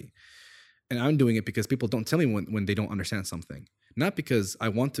everybody. And I'm doing it because people don't tell me when they don't understand something. Not because I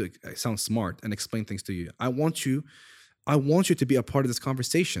want to sound smart and explain things to you. I want you to be a part of this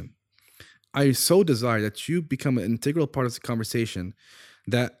conversation. I so desire that you become an integral part of the conversation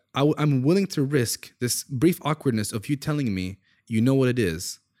that I'm willing to risk this brief awkwardness of you telling me you know what it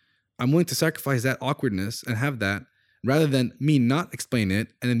is. I'm willing to sacrifice that awkwardness and have that rather than me not explain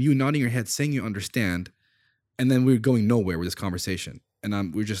it and then you nodding your head saying you understand, and then we're going nowhere with this conversation. And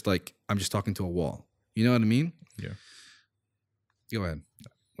I'm just talking to a wall. You know what I mean? Yeah. Go ahead.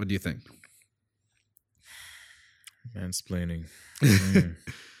 What do you think? Mansplaining.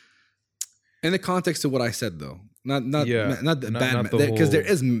 In the context of what I said, though, not bad, whole... because there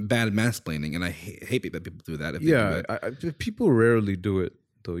is bad mansplaining, and I hate that people do that. People rarely do it,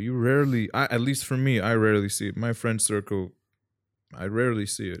 though. You rarely, at least for me, I rarely see it. My friend circle, I rarely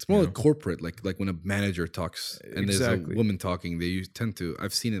see it. It's more like corporate, like when a manager talks and there's a woman talking. They tend to.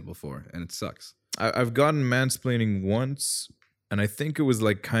 I've seen it before, and it sucks. I've gotten mansplaining once, and I think it was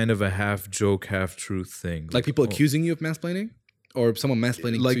like kind of a half joke, half truth thing. Like people accusing you of mansplaining, or someone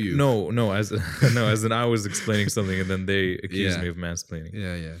mansplaining to you. No, as in I was explaining something, and then they accused me of mansplaining.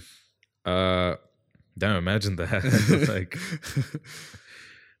 Yeah. Damn, imagine that.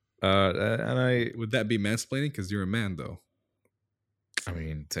 And I would that be mansplaining? Because you're a man, though. I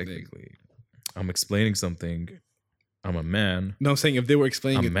mean, technically, I'm explaining something. I'm a man. No, I'm saying if they were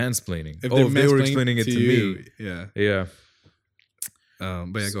explaining I'm mansplaining. If they were explaining it to me. Yeah.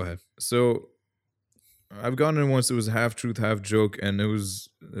 But yeah, go ahead. So I've gotten it once. It was half truth, half joke, and it was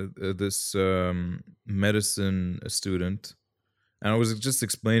this medicine student, and I was just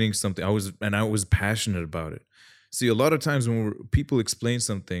explaining something. I was passionate about it. See, a lot of times when people explain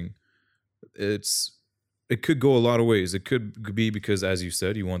something, it could go a lot of ways. It could be because, as you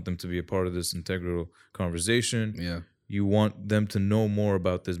said, you want them to be a part of this integral conversation. Yeah. You want them to know more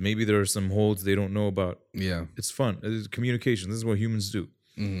about this. Maybe there are some holds they don't know about. Yeah. It's fun. It's communication. This is what humans do.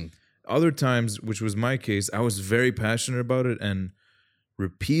 Mm-hmm. Other times, which was my case, I was very passionate about it, and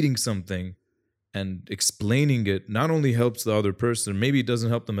repeating something and explaining it not only helps the other person, maybe it doesn't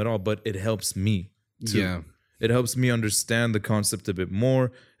help them at all, but it helps me too. Yeah. It helps me understand the concept a bit more.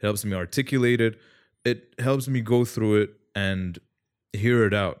 It helps me articulate it. It helps me go through it and hear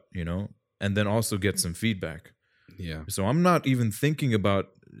it out, and then also get some feedback. Yeah. So I'm not even thinking about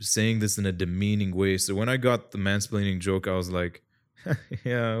saying this in a demeaning way. So when I got the mansplaining joke, I was like,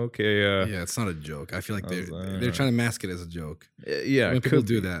 yeah, okay. Yeah, it's not a joke. I feel like they're like, trying to mask it as a joke. Yeah, When people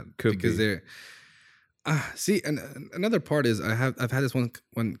do that, could because be. they're see, and another part is I've had this one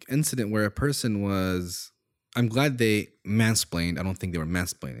incident where a person was. I'm glad they mansplained. I don't think they were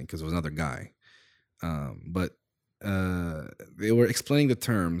mansplaining because it was another guy, but they were explaining the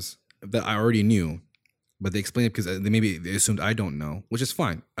terms that I already knew, but they explained it because they assumed I don't know, which is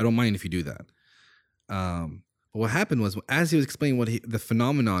fine. I don't mind if you do that. But what happened was, as he was explaining the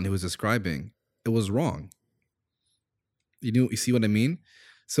phenomenon he was describing, it was wrong. You see what I mean?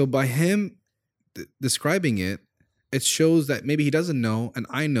 So by him describing it, it shows that maybe he doesn't know, and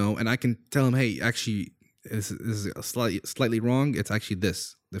I know, and I can tell him, hey, actually, this is slightly wrong. It's actually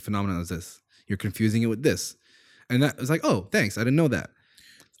this. The phenomenon is this. You're confusing it with this. And that was like, oh, thanks. I didn't know that.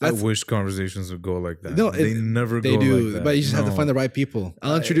 I wish conversations would go like that. No, they never they go do, like that. but you just have to find the right people.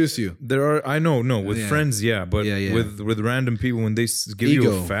 I'll introduce you. There are, I know, with Yeah. friends, yeah, but Yeah. with random people, when they give you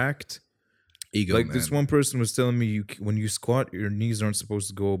Ego. a fact, Ego, like man. this one person was telling me, when you squat, your knees aren't supposed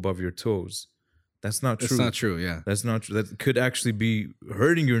to go above your toes. That's not true. It's not true. Yeah. That's not true. That could actually be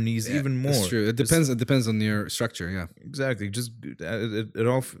hurting your knees even more. It's true. It depends on your structure. Yeah. Exactly. Just it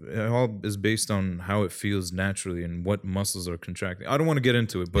all is based on how it feels naturally and what muscles are contracting. I don't want to get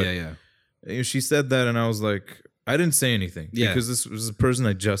into it, but yeah. she said that, and I was like, I didn't say anything because this was a person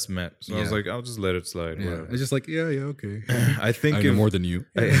I just met. So I was like, I'll just let it slide. Yeah. Whatever. It's just like, yeah, okay. I think I know more than you.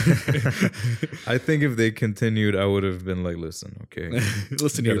 I think if they continued, I would have been like, listen, okay,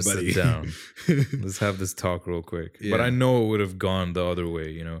 Listen to gotta your buddy. sit down. Let's have this talk real quick. But Yeah. I know it would have gone the other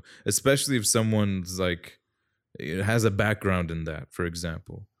way, especially if someone's like has a background in that, for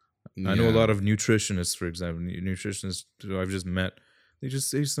example. I know a lot of nutritionists, for example, nutritionists who I've just met, they just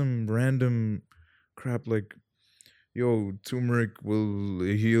say some random crap like, yo, turmeric will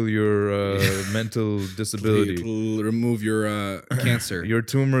heal your mental disability. It'll remove your cancer. Your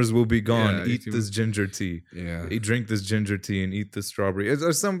tumors will be gone. Yeah, Eat this ginger tea. Yeah. Drink this ginger tea and eat this strawberry.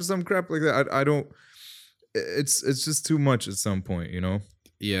 It's some crap like that. I don't. It's just too much at some point,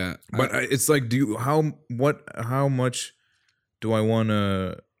 Yeah. But it's like, how much do I want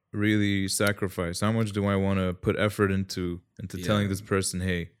to really sacrifice? How much do I want to put effort into telling this person,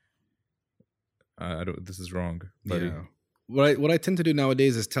 hey, I don't. This is wrong, buddy. Yeah. What I tend to do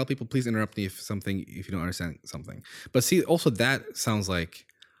nowadays is tell people, please interrupt me if you don't understand something. But see, also that sounds like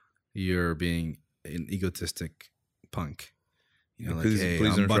you're being an egotistic punk. Like, Please- hey,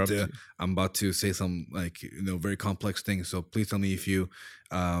 please interrupt I'm about to say some very complex things. So please tell me if you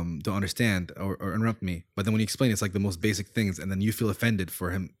don't understand or interrupt me. But then when you explain, it's like the most basic things, and then you feel offended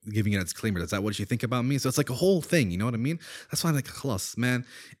for him giving it a disclaimer. Is that what you think about me? So it's like a whole thing. You know what I mean? That's why I'm like, khalas, man.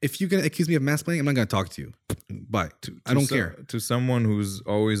 If you're gonna accuse me of mansplaining, I'm not gonna talk to you. Bye. I don't care. To someone who's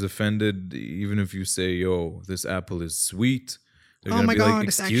always offended, even if you say, "Yo, this apple is sweet," they're Oh gonna my be God, like,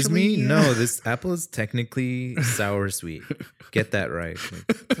 it's "Excuse actually- me, no, this apple is technically sour sweet. Get that right." Like,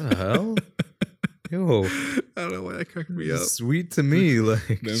 what the hell? Yo, I don't know why that cracked me up. sweet to me, like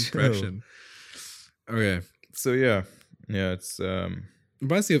The chill. impression. Okay. So yeah, it's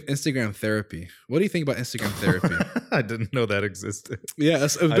Reminds me of Instagram therapy. What do you think about Instagram therapy? I didn't know that existed. Yeah,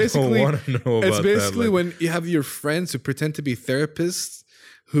 it's I don't basically want to know about it's basically that. when you have your friends who pretend to be therapists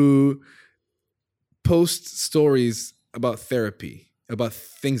who post stories about therapy, about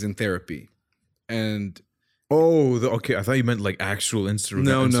things in therapy, and Okay. I thought you meant like actual Instagram.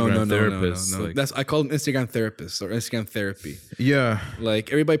 no, therapists. Like, That's I call them Instagram therapists or Instagram therapy. yeah, Like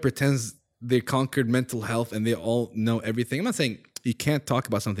everybody pretends they conquered mental health and they all know everything. I'm not saying you can't talk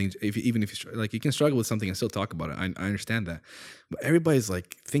about something even if you can struggle with something and still talk about it. I understand that, but everybody's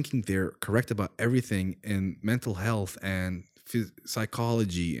like thinking they're correct about everything in mental health and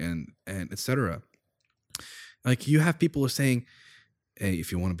psychology and etc. Like you have people who are saying, "Hey, if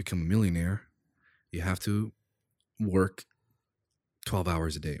you want to become a millionaire, you have to work 12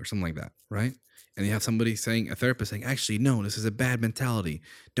 hours a day or something like that," right? And you have somebody saying, a therapist saying, actually, no, this is a bad mentality.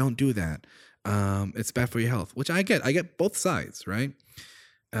 Don't do that. It's bad for your health, which I get both sides, right?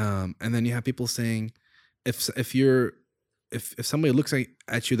 And then you have people saying, if somebody looks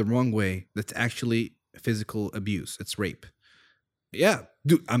at you the wrong way, that's actually physical abuse. It's rape. Yeah,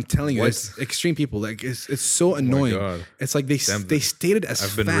 Dude, I'm telling you, What? it's extreme people. Like it's so my annoying. God. It's like they stated as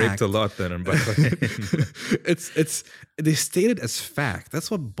I've been fact. raped a lot then, and by It's they stated as fact. That's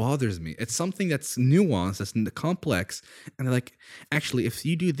what bothers me. It's something that's nuanced, that's complex, and they're like, actually, if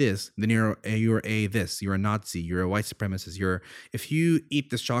you do this, then you're a this, you're a Nazi, you're a white supremacist. If you eat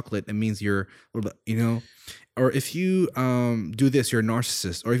this chocolate, it means you're, you know, or if you do this, you're a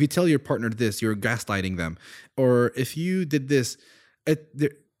narcissist, or if you tell your partner this, you're gaslighting them, or if you did this,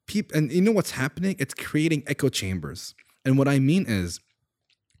 people, and you know what's happening? It's creating echo chambers, and what I mean is,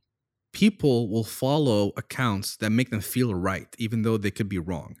 people will follow accounts that make them feel right, even though they could be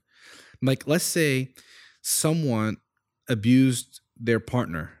wrong. Like, let's say someone abused their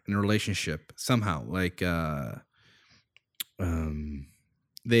partner in a relationship somehow, like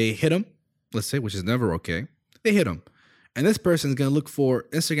they hit him, let's say, which is never okay. They hit him. And this person is going to look for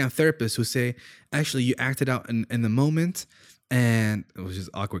Instagram therapists who say, actually, you acted out in the moment. And it was just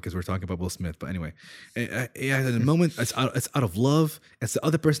awkward because we're talking about Will Smith. But anyway, in the moment, it's out of love. It's the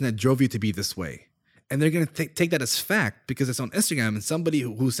other person that drove you to be this way. And they're going to take that as fact because it's on Instagram. And somebody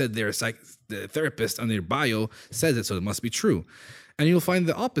who said they're the therapist on their bio says it, so it must be true. And you'll find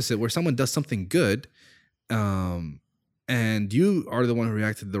the opposite, where someone does something good, and you are the one who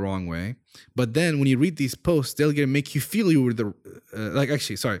reacted the wrong way. But then when you read these posts, they're going to make you feel you were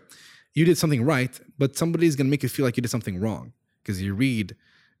you did something right, but somebody's going to make you feel like you did something wrong. Because you read,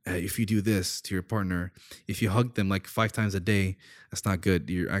 if you do this to your partner, if you hug them like 5 times a day, that's not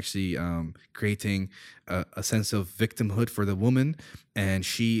good. You're actually creating a sense of victimhood for the woman, and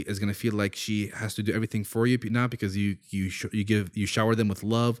she is gonna feel like she has to do everything for you now because you shower them with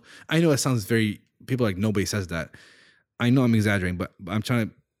love. I know it sounds people are like, nobody says that. I know I'm exaggerating, but I'm trying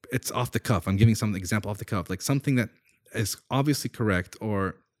to. It's off the cuff. I'm giving some example off the cuff, like something that is obviously correct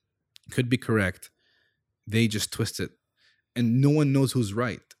or could be correct. They just twist it. And no one knows who's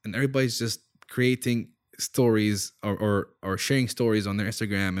right, and everybody's just creating stories or sharing stories on their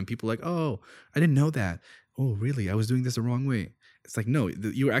Instagram, and people are like, oh, I didn't know that. Oh, really? I was doing this the wrong way. It's like, no,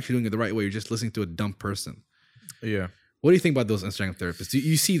 you were actually doing it the right way. You're just listening to a dumb person. Yeah. What do you think about those Instagram therapists? Do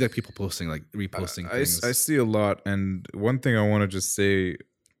you see that people posting, like reposting things? I see a lot, and one thing I want to just say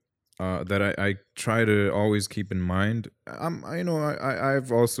that I try to always keep in mind.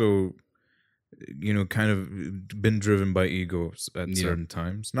 I've also, kind of been driven by egos at certain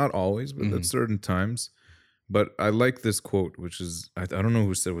times. Not always, but at certain times. But I like this quote, which is, I don't know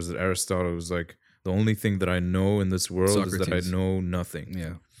who said, was it Aristotle? It was like, the only thing that I know in this world is that I know nothing.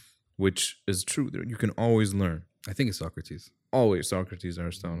 Yeah. Which is true. You can always learn. I think it's Socrates. Always Socrates,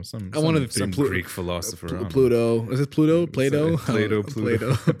 Aristotle, some Greek philosopher. Pluto. Is it Pluto? Plato? Pluto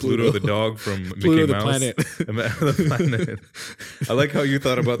the dog from Pluto Mickey the Mouse. planet. The planet. I like how you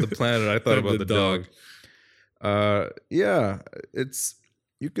thought about the planet. I thought about the dog.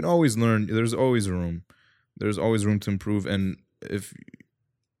 You can always learn. There's always room. There's always room to improve. And if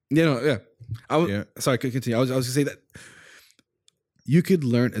sorry, continue. I was gonna say that you could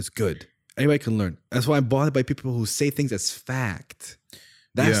learn as good. Anybody can learn. That's why I'm bothered by people who say things as fact.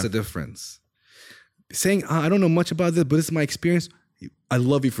 That's the difference. Saying, I don't know much about this, but this is my experience. I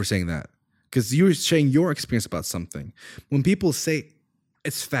love you for saying that. Because you're sharing your experience about something. When people say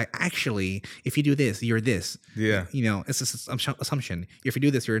it's fact, actually, if you do this, you're this. Yeah. It's an assumption. If you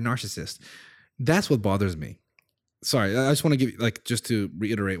do this, you're a narcissist. That's what bothers me. Sorry, I just want to give you, just to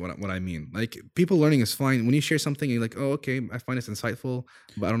reiterate what I mean. Like, people learning is fine. When you share something, you're like, oh, okay, I find this insightful,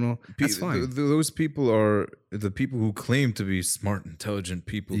 but I don't know. That's fine. Those people are the people who claim to be smart, intelligent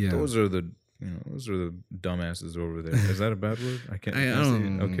people. Yeah. Those are the dumbasses over there. Is that a bad word? I can't. I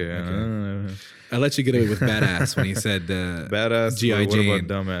don't know. Okay. I let you get away with badass when you said badass. G.I. Jane. What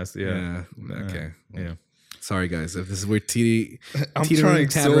about dumbass? Yeah. Okay. Yeah. Sorry, guys. If this is we're I'm trying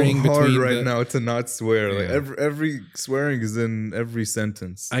so hard right now to not swear. Yeah. Like every swearing is in every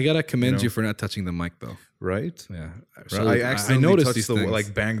sentence. I gotta commend you for not touching the mic, though. Right? Yeah. So I accidentally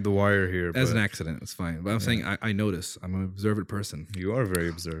touched banged the wire here. As an accident, it's fine. But I'm saying I notice. I'm an observant person. You are very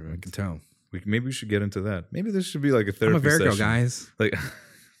observant. I can tell. Maybe we should get into that. Maybe this should be like a therapy. I'm a Virgo, session. Guys. Like,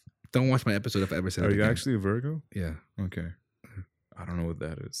 don't watch my episode if I ever said it. Are you actually a Virgo? Yeah. Okay. I don't know what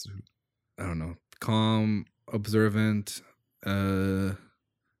that is. I don't know. Calm, observant. That's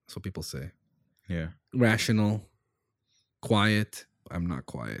what people say. Yeah. Rational, quiet. I'm not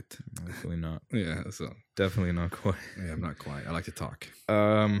quiet. Definitely not. Yeah. So definitely not quiet. Yeah, I'm not quiet. I like to talk.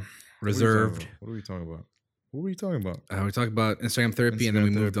 Reserved. What are we talking about? We talked about Instagram therapy, and then we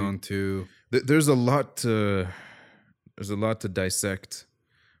moved on to. There's a lot to dissect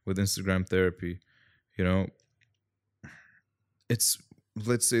with Instagram therapy. It's,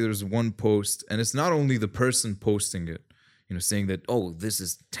 let's say there's one post, and it's not only the person posting it. saying that, oh, this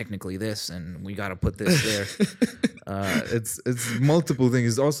is technically this, and we got to put this there. It's multiple things.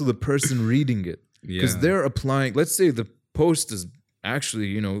 It's also the person reading it, because they're applying. Let's say the post is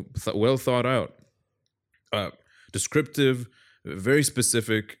actually, well thought out, descriptive, very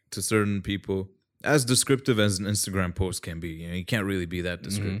specific to certain people, as descriptive as an Instagram post can be. You can't really be that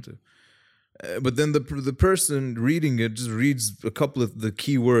descriptive. But then the person reading it just reads a couple of the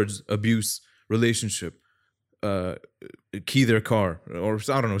key words: abuse, relationship, key their car, or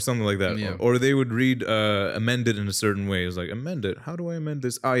I don't know, something like that. Yeah. Or they would read amend it in a certain way. It's like, amend it. How do I amend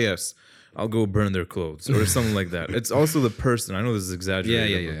this? Ah, yes, I'll go burn their clothes, or something like that. It's also the person. I know this is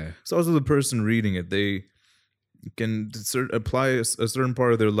exaggerated. Yeah. It's also the person reading it. They can apply a certain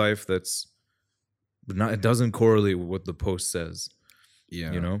part of their life that's not. It doesn't correlate with what the post says.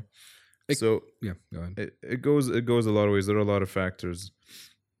 Yeah. Go ahead. It goes a lot of ways. There are a lot of factors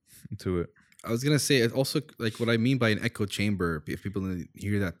to it. I was gonna say, it's also like what I mean by an echo chamber. If people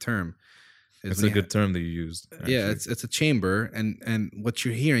hear that term, it's a good term that you used. Actually. Yeah, it's a chamber, and what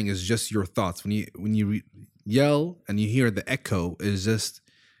you're hearing is just your thoughts. When you yell and you hear the echo, is just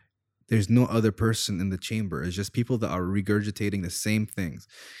there's no other person in the chamber. It's just people that are regurgitating the same things,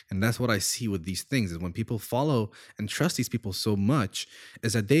 and that's what I see with these things. Is when people follow and trust these people so much,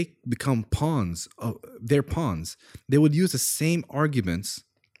 is that they become pawns. They're pawns. They would use the same arguments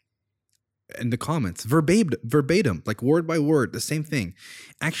in the comments, verbatim, like word by word, the same thing.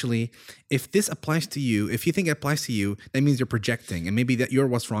 Actually, if this applies to you, if you think it applies to you, that means you're projecting, and maybe that you're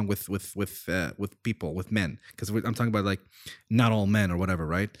what's wrong with people, with men. Because I'm talking about like not all men or whatever,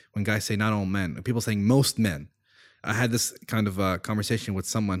 right? When guys say not all men, people saying most men. I had this kind of conversation with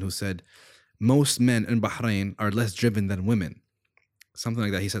someone who said most men in Bahrain are less driven than women, something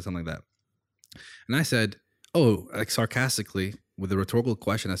like that. He said something like that, and I said, oh, like sarcastically, with a rhetorical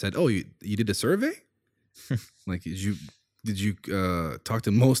question, I said, "Oh, you did a survey? Like, did you talk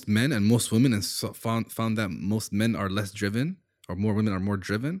to most men and most women and found that most men are less driven, or more women are more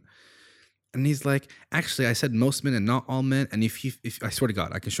driven?" And he's like, "Actually, I said most men and not all men. And if I swear to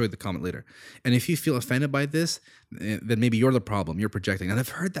God, I can show you the comment later. And if you feel offended by this, then maybe you're the problem. You're projecting." And I've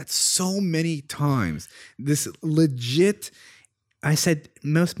heard that so many times. This legit. I said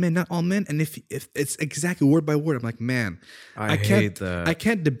most men, not all men, and if it's exactly word by word, I'm like, man, I hate that. I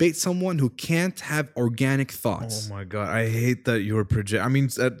can't debate someone who can't have organic thoughts. Oh my God, I hate that you're project. I mean,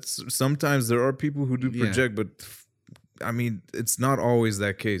 sometimes there are people who do project, but I mean, it's not always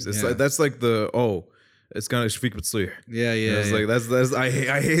that case. It's like that's like it's kind of shfiq b'tzlih. Yeah. It's like that's I hate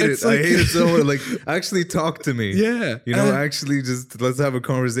it. Like, I hate it so much. Like, actually talk to me. Yeah, actually just let's have a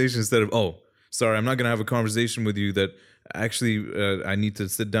conversation instead of sorry, I'm not gonna have a conversation with you that. Actually, I need to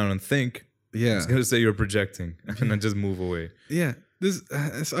sit down and think. Yeah, I was gonna say you're projecting, and then just move away. Yeah,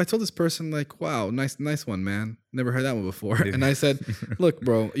 so I told this person like, "Wow, nice one, man. Never heard that one before." And I said, "Look,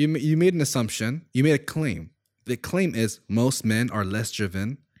 bro, you made an assumption. You made a claim. The claim is most men are less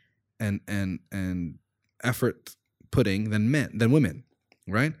driven, and effort putting than women,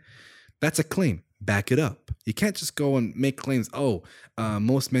 right? That's a claim. Back it up. You can't just go and make claims.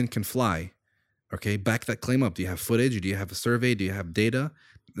 Most men can fly." Okay, back that claim up. Do you have footage? Do you have a survey? Do you have data?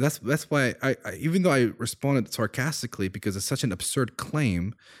 That's why I even though I responded sarcastically because it's such an absurd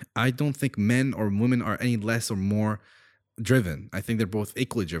claim, I don't think men or women are any less or more driven. I think they're both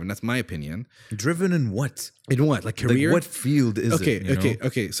equally driven. That's my opinion. Driven in what? In what? Like career? Like what field is it?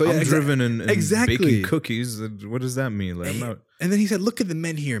 Okay. So I'm driven in exactly. baking cookies. What does that mean? Like, I'm not. And then he said, "Look at the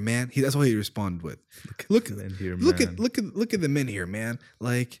men here, man." That's what he responded with. Look at the men here, man.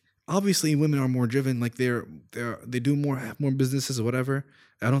 Like. Obviously, women are more driven. Like they do have more businesses or whatever.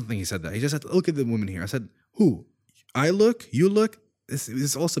 I don't think he said that. He just said, "Look at the women here." I said, "Who? I look. You look. This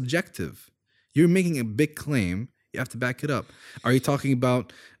is all subjective. You're making a big claim. You have to back it up. Are you talking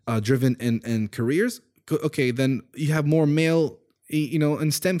about driven in careers? Okay, then you have more male,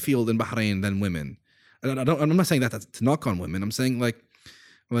 in STEM field in Bahrain than women. And I'm not saying that to knock on women. I'm saying like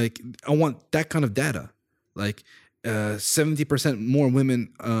I want that kind of data. Like. 70% more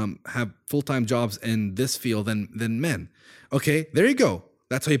women have full-time jobs in this field than men. Okay, there you go.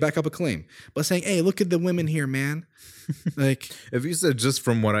 That's how you back up a claim. But saying, "Hey, look at the women here, man." Like, if you said just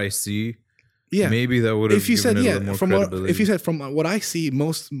from what I see, maybe that would have. If you said more credibility. if you said from what I see,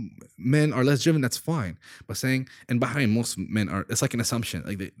 most men are less driven. That's fine. But saying in Bahrain, most men are. It's like an assumption.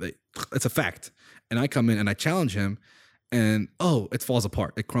 Like it's a fact. And I come in and I challenge him, and it falls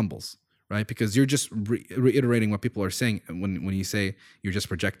apart. It crumbles. Right, because you're just reiterating what people are saying when you say you're just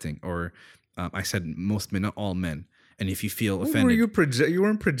projecting, or I said most men, not all men. And if you feel What offended, were you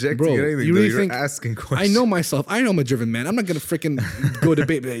weren't projecting Bro, anything. you really You're think- asking I questions. know myself. I know I'm a driven man. I'm not gonna freaking go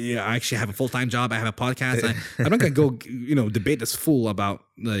debate. Yeah, I actually have a full-time job. I have a podcast. I'm not gonna go, debate this fool about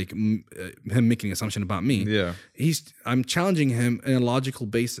like him making an assumption about me. Yeah. I'm challenging him in a logical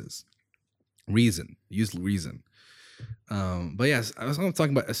basis. Use reason. But yes, I was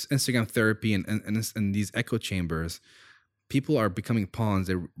talking about Instagram therapy and these echo chambers. People are becoming pawns.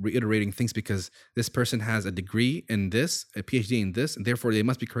 They're reiterating things because this person has a degree in this, a PhD in this, and therefore they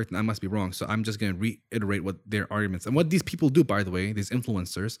must be correct and I must be wrong. So I'm just going to reiterate what their arguments and what these people do, by the way, these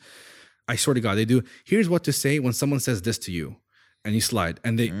influencers. I swear to God, they do. Here's what to say when someone says this to you and you slide.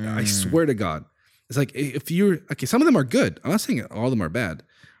 And I swear to God, it's like if you're, okay, some of them are good. I'm not saying all of them are bad,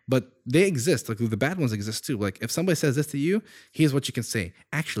 but they exist. Like the bad ones exist too. Like if somebody says this to you, here's what you can say.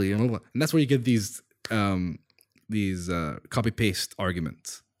 Actually, and that's where you get these copy paste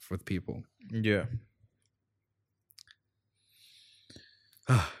arguments for the people. Yeah.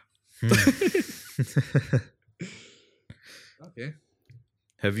 Okay.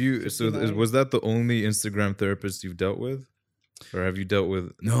 Have you? Was that the only Instagram therapist you've dealt with, or have you dealt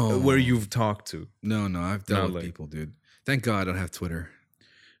with where you've talked to? No, I've dealt with people, dude. Thank God I don't have Twitter.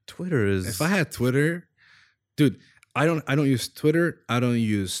 Twitter is. If I had Twitter, dude, I don't use Twitter. I don't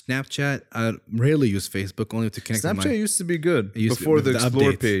use Snapchat. I rarely use Facebook, only to connect. Snapchat used to be good used before to, the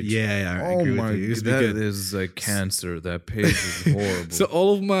Explore page. Yeah. I Oh agree my, with you. It used to be that good. is like cancer. That page is horrible. So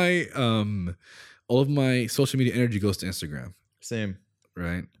all of my social media energy goes to Instagram. Same.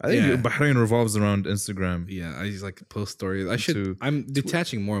 Right. I think Bahrain revolves around Instagram. Yeah, I just like post stories. I'm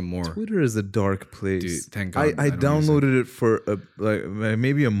detaching more and more. Twitter is a dark place. Dude, thank God. I downloaded it for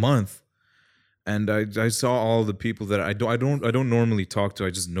maybe a month, and I saw all the people that I don't normally talk to. I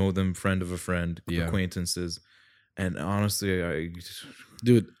just know them, friend of a friend, acquaintances, and honestly,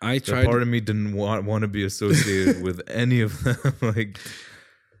 I tried. Part of me didn't want to be associated with any of them. Like,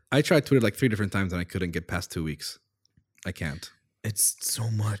 I tried Twitter like 3 different times and I couldn't get past 2 weeks. I can't. It's so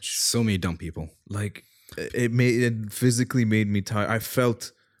much. So many dumb people. Like it physically made me tired. I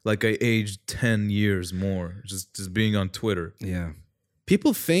felt like I aged 10 years more just being on Twitter. Yeah.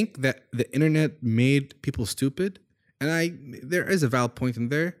 People think that the internet made people stupid, and there is a valid point in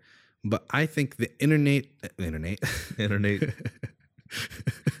there, but I think the internet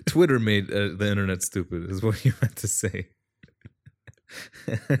Twitter made the internet stupid is what you meant to say.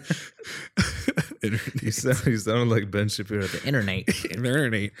 You sound like Ben Shapiro. The internet. The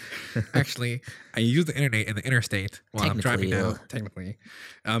internet. Actually, I use the internet in the interstate while I'm driving now. Technically,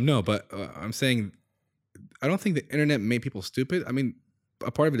 no, but I'm saying I don't think the internet made people stupid. I mean, a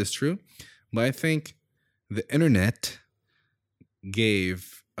part of it is true, but I think the internet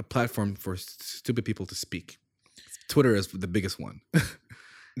gave a platform for stupid people to speak. Twitter is the biggest one.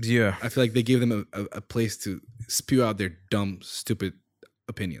 Yeah, I feel like they gave them a place to spew out their dumb, stupid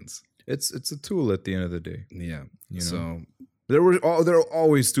opinions. It's a tool at the end of the day. Yeah. So they're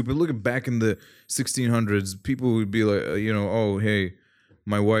always stupid. Look at back in the 1600s, people would be like, oh hey,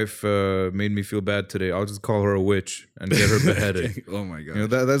 my wife made me feel bad today. I'll just call her a witch and get her beheaded. Oh my god.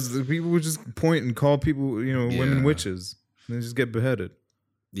 That's the people would just point and call people, women witches. And they just get beheaded.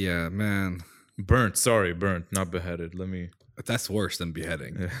 Yeah, man. Burnt, not beheaded. That's worse than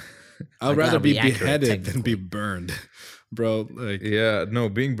beheading. Yeah. I'd rather be beheaded than be burned, bro. Like, yeah, no,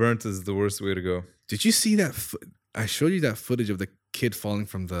 being burnt is the worst way to go. Did you see that? I showed you that footage of the kid falling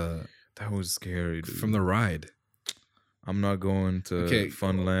from the. That was scary, dude. From the ride. I'm not going to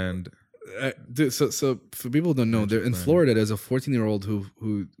Funland. Dude, so for people who don't know, there in Florida, there's a 14-year-old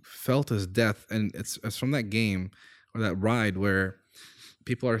who fell to his death, and it's from that game or that ride where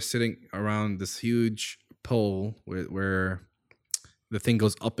people are sitting around this huge pole where the thing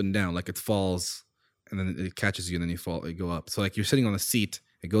goes up and down, like it falls and then it catches you and then you go up. So like you're sitting on a seat,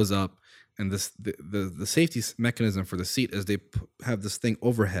 it goes up, and the safety mechanism for the seat is they have this thing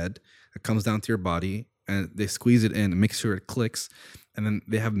overhead that comes down to your body and they squeeze it in and make sure it clicks, and then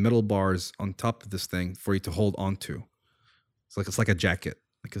they have metal bars on top of this thing for you to hold onto. It's like a jacket.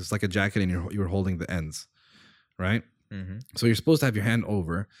 Like it's like a jacket and you're holding the ends, right? Mm-hmm. So you're supposed to have your hand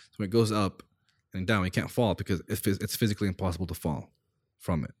over, so when it goes up and down, you can't fall because it's physically impossible to fall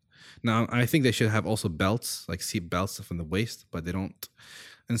from it. Now, I think they should have also belts, like seat belts from the waist, but they don't.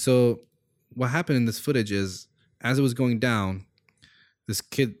 And so what happened in this footage is, as it was going down, this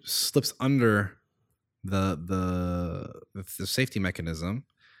kid slips under the safety mechanism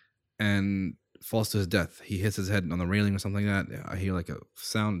and falls to his death. He hits his head on the railing or something like that. I hear like a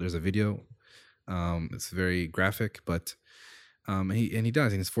sound. There's a video. It's very graphic, but he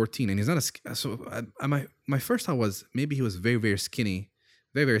dies, and he's 14, and he's not my first thought was maybe he was very, very skinny,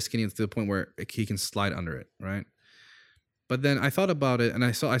 to the point where he can slide under it, right? But then I thought about it, and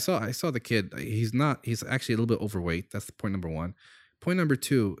I saw the kid. He's not. He's actually a little bit overweight. That's the point number one. Point number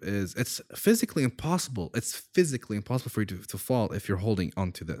two is it's physically impossible. It's physically impossible for you to fall if you're holding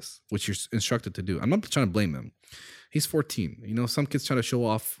onto this, which you're instructed to do. I'm not trying to blame him. He's 14. You know, some kids try to show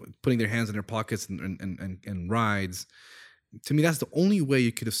off putting their hands in their pockets and rides. To me, that's the only way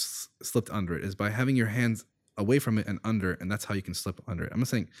you could have slipped under it, is by having your hands away from it and under, and that's how you can slip under it. I'm not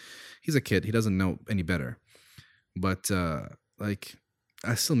saying he's a kid. He doesn't know any better. But like,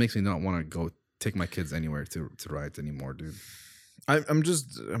 it still makes me not want to go take my kids anywhere to rides anymore, dude.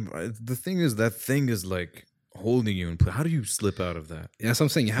 The thing is, that thing is like holding you in place. How do you slip out of that? Yeah, that's what I'm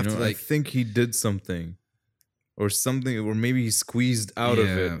saying. You have to like. I think he did something, or maybe he squeezed out of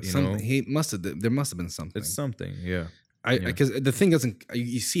it. He must have. There must have been something. It's something, yeah. Because the thing doesn't.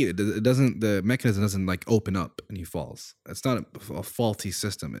 You see it. It doesn't. The mechanism doesn't like open up and he falls. It's not a faulty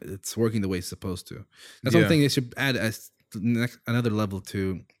system. It's working the way it's supposed to. That's one thing they should add as another level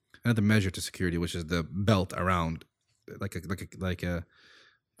to another measure to security, which is the belt around, like a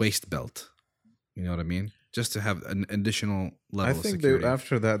waist belt. You know what I mean? Just to have an additional level. I think of security.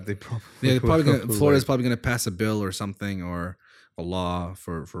 After that they probably Florida's probably gonna pass a bill or something, or a law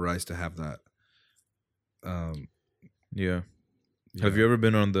for rides to have that. Yeah. Have you ever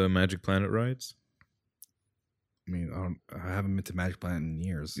been on the Magic Planet rides? I mean, I haven't been to Magic Planet in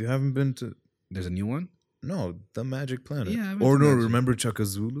years. You haven't been to? There's a new one? No, the Magic Planet. Yeah. Remember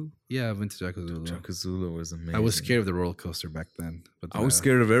Chakazulu? Yeah, I've been to Chakazulu. Chakazulu was amazing. I was scared of the roller coaster back then. But I was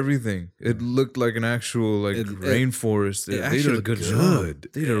scared of everything. It looked like an actual rainforest. They did a good job.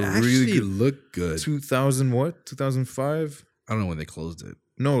 They did a really good. Looked good. 2000 what? 2005? I don't know when they closed it.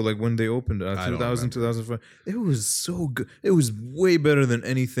 No, like when they opened it, 2000, 2005. It was so good. It was way better than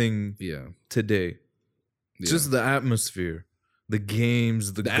anything today. Yeah. Just the atmosphere, the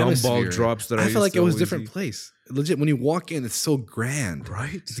games, the gumball drops that I felt like it was a different place. Legit, when you walk in, it's so grand.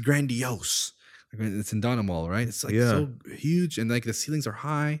 Right? It's grandiose. It's in Donna Mall, right? It's like so huge, and like the ceilings are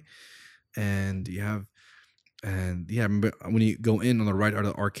high, and you have... And I remember when you go in on the right are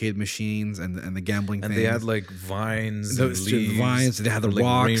the arcade machines and the gambling things. And they had like vines and leaves. Vines, they had the like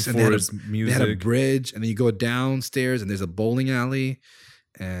rocks, and music. They had a bridge, and then you go downstairs and there's a bowling alley.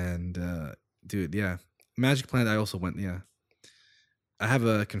 And dude, Magic Planet I also went, I have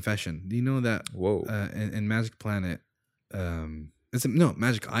a confession. Do you know that in Magic Planet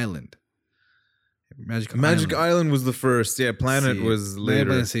Magic Island. Magic Island was the first. Yeah, Planet was later.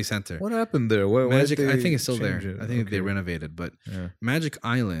 Planet City Center. What happened there? Magic, I think it's still there. I think they renovated. But Magic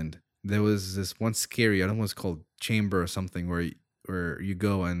Island, there was this one scary. I don't know what's called, chamber or something, where you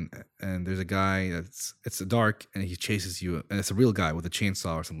go and there's a guy it's dark and he chases you, and it's a real guy with a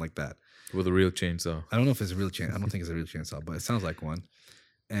chainsaw or something like that. With a real chainsaw. I don't know if it's a real chainsaw. I don't think it's a real chainsaw, but it sounds like one.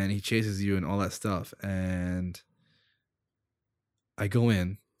 And he chases you and all that stuff. And I go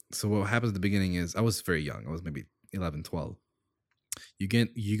in. So what happens at the beginning is, I was very young. I was maybe 11, 12.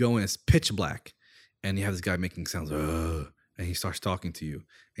 You go in, it's pitch black, and you have this guy making sounds, and he starts talking to you,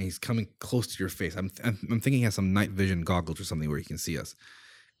 and he's coming close to your face. I'm thinking he has some night vision goggles or something where he can see us.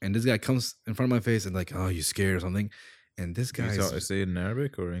 And this guy comes in front of my face and like, oh, you scared or something. And this guy, I say it in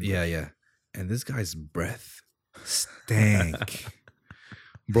Arabic or English? Yeah. And this guy's breath stank.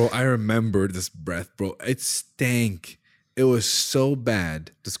 Bro, I remember this breath, bro. It stank. It was so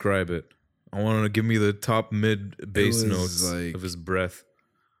bad. Describe it. I want to give me the top mid bass notes of his breath.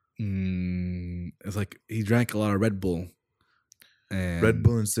 It's like he drank a lot of Red Bull. And Red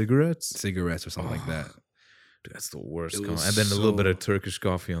Bull and cigarettes? Cigarettes or something like that. Dude, that's the worst. And then a little bit of Turkish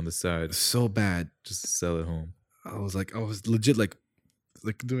coffee on the side. So bad. Just to sell it home. I was legit like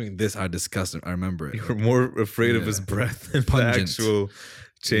doing this out of disgust. I remember it. You were more afraid of his breath than the actual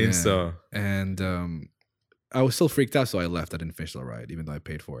chainsaw. Yeah. And I was still freaked out, so I left. I didn't finish the ride, even though I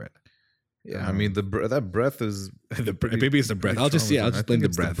paid for it. Yeah, I mean that breath is maybe it's the breath. I'll just blame the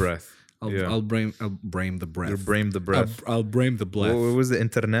breath. I'll blame the breath. You'll blame the breath. I'll blame the breath. What was the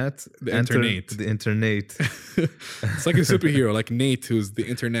internet? The internet. The internet. It's like a superhero, like Nate, who's the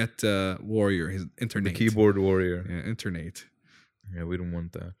internet warrior. He's internet. The keyboard warrior. Yeah, internet. Yeah, we don't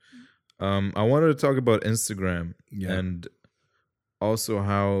want that. I wanted to talk about Instagram and also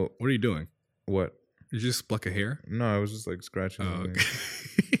how. What are you doing? What? Did you just pluck a hair? No, I was just like scratching. Oh, okay.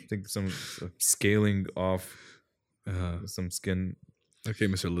 I think some scaling off some skin. Okay,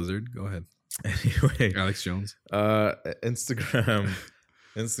 Mr. Lizard, go ahead. Anyway, Alex Jones. Instagram.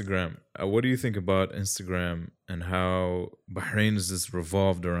 What do you think about Instagram and how Bahrain is just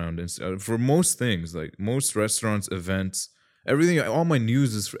revolved around for most things, like most restaurants, events, everything? All my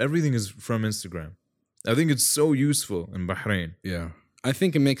news everything is from Instagram. I think it's so useful in Bahrain. Yeah, I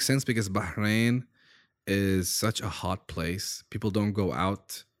think it makes sense because Bahrain is such a hot place. People don't go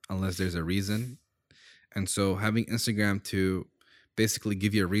out unless there's a reason. And so having Instagram to basically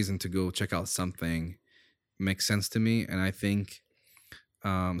give you a reason to go check out something makes sense to me. And I think,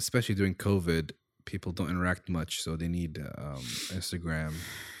 especially during COVID, people don't interact much, so they need Instagram.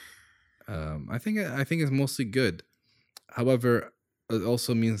 I think it's mostly good. However, it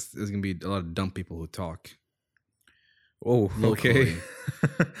also means there's gonna be a lot of dumb people who talk. Oh, okay.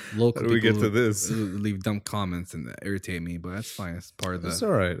 Local How do we get people to this? who leave dumb comments and irritate me, but that's fine. It's part of the That's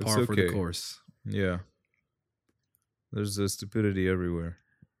all right. It's par for the okay. course. Yeah. There's stupidity everywhere,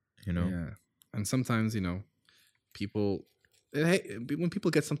 you know? Yeah, and sometimes people, hey, when people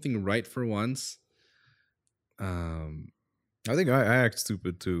get something right for once, I think I act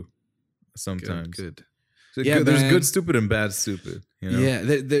stupid too sometimes. good. So Yeah, there's man. good stupid and bad stupid, you know? Yeah,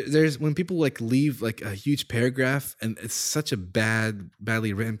 there's when people like leave like a huge paragraph and it's such a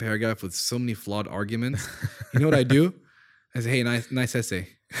badly written paragraph with so many flawed arguments. You know what I do? I say, hey, nice essay.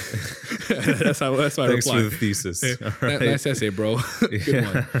 that's how I Thanks reply. for the thesis. Hey, All right. nice essay, bro. Good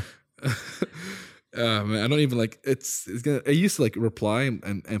Yeah. one. Man, I don't even like it's gonna. I used to like reply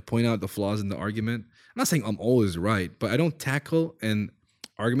and point out the flaws in the argument. I'm not saying I'm always right, but I don't tackle in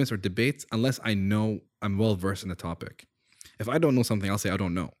arguments or debates unless I know I'm well versed in the topic. If I don't know something, I'll say I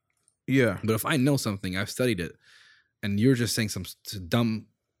don't know. Yeah. But if I know something, I've studied it, and you're just saying some dumb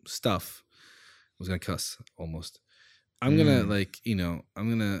stuff, I was gonna cuss almost. I'm gonna I'm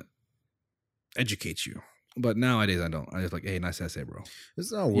gonna educate you. But nowadays I don't. I just like, hey, nice essay, bro.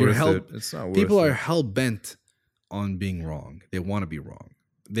 It's not You're worth held- it. It's not worth People it. are hell bent on being wrong. They want to be wrong.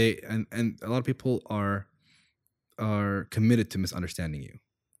 And a lot of people are committed to misunderstanding you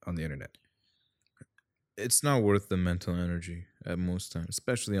on the internet. It's not worth the mental energy at most times,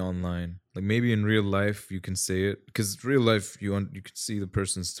 especially online. Like maybe in real life you can say it, because real life you can see the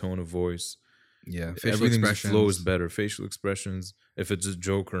person's tone of voice. Yeah, facial Everything just expressions. flows better. Facial expressions, if it's a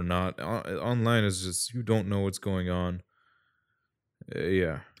joke or not. Online is just you don't know what's going on.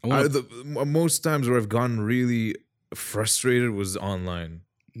 Yeah, most times where I've gotten really frustrated was online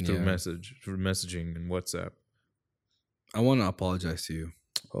through messaging and WhatsApp. I want to apologize to you.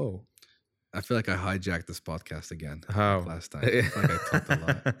 Oh, I feel like I hijacked this podcast again. how? Like last time? I feel like I talked a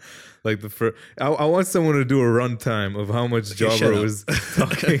lot. Like the first, I want someone to do a runtime of how much Okay, shut Jabra up. was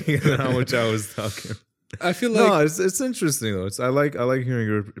talking and how much I was talking. I feel like No, it's interesting though. I like hearing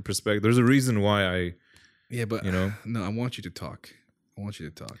your perspective. There's a reason why I yeah, but you know? no, I want you to talk. I want you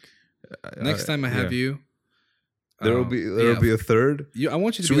to talk. I- Next time I have you, There'll be a third. I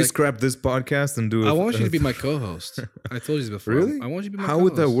want you to Should be we like, scrap this podcast and do? I want you to be my co-host. I told you this before. Really? I want you to be my How co-host.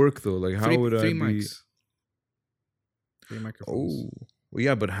 would that work though? Like, how would three I be? mics? 3 microphones. Oh, well,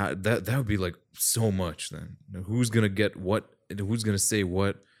 yeah, but that would be like so much. Then who's gonna get what? Who's gonna say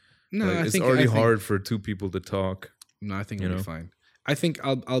what? No, Like, I it's think already I think- hard for two people to talk. No, I think you it'll be know? fine. I think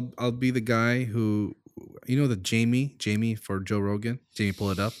I'll be the guy who, the Jamie for Joe Rogan. Jamie, pull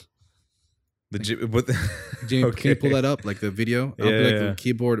it up. But Jamie, can you pull that up? Like the video? I'll be Yeah, like yeah. the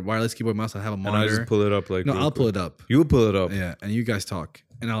keyboard, wireless keyboard mouse. I'll have a and I monitor. just pull it up like. No, real I'll pull quick. it up. You'll pull it up. Yeah, and you guys talk,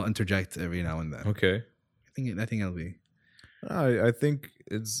 and I'll interject every now and then. Okay. I think it'll be. I think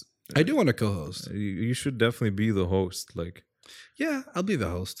it's. I do want to co-host. You should definitely be the host. Like. Yeah, I'll be the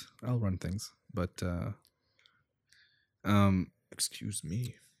host. I'll run things, but Excuse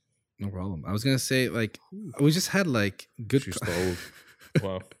me. no problem. I was gonna say like we just had like good. She's so old.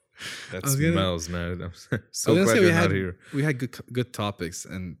 Wow. That I was gonna- smells, man. I'm I so was gonna glad say you're not here. we had good topics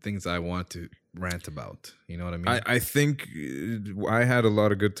and things I want to rant about. You know what I mean? I think I had a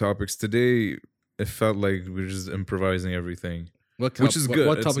lot of good topics today. It felt like we were just improvising everything, which is good.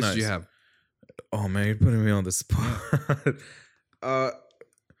 What It's topics do you nice. have? Oh man, you're putting me on the spot.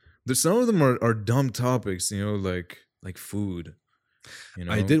 There's some of them are dumb topics, like food.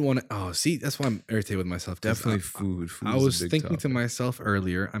 I did want to. Oh, see, that's why I'm irritated with myself. 'cause Definitely food. Food I is a was big thinking to topic. myself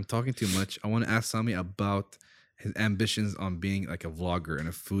earlier. I'm talking too much. I want to ask Sami about his ambitions on being like a vlogger and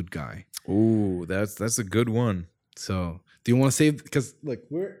a food guy. Ooh, that's a good one. So, do you want to save? Because like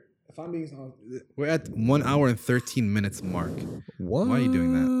we're at 1 hour and 13 minutes mark. What? Why are you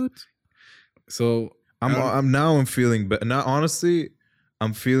doing that? So I'm feeling better. Now, honestly,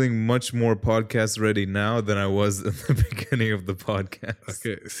 I'm feeling much more podcast ready now than I was at the beginning of the podcast.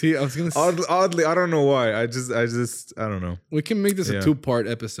 okay. See, I was gonna. Oddly, I don't know why. I don't know. We can make this Yeah. a 2-part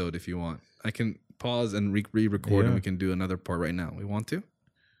episode if you want. I can pause and re-record, and Yeah. we can do another part right now. We want to,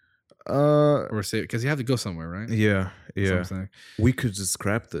 Uh, or say because you have to go somewhere, right? yeah, That's what yeah. I'm saying. We could just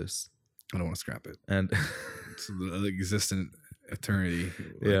scrap this I don't want to scrap it. and It's the existent eternity.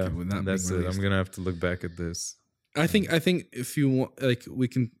 like, yeah, with not that's being it. I'm released. gonna have to look back at this. I think if you want, like, we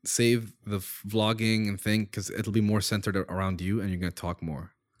can save the vlogging and thing because it'll be more centered around you, and you're gonna talk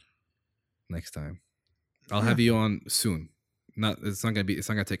more next time. I'll have you on soon. It's not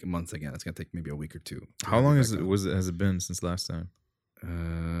gonna take months again. It's gonna take maybe a week or two. How long has it been since last time?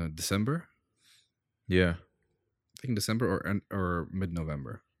 December. Yeah, I think December or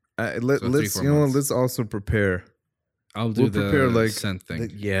mid-November. Let's also prepare. We'll prepare like scent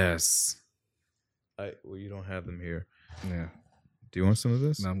thing. Yes. Well, you don't have them here. Yeah. Do you want some of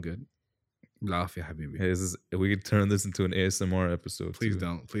this? No, I'm good. Laugh, ya habibi. Hey, we could turn this into an ASMR episode. Please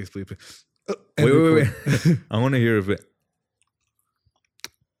don't. Please. Wait. I want to hear of it.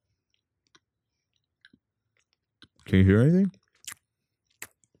 Can you hear anything?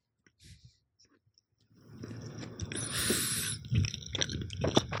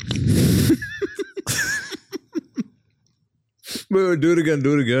 Wait, do it again.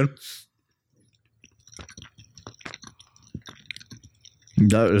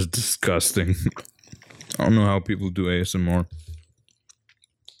 That is disgusting. I don't know how people do ASMR.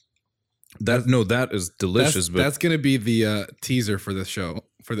 That is delicious. That's gonna be the teaser for the show,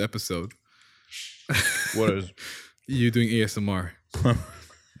 for the episode. What is you doing ASMR? I'm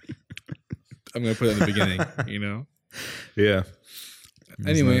gonna put it in the beginning. You know. Yeah.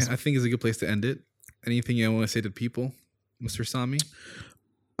 Anyway, nice. I think it's a good place to end it. Anything you want to say to people, Mr. Sami?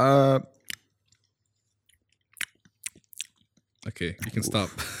 Okay, you can stop.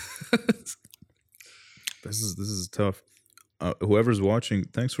 This is tough. Whoever's watching,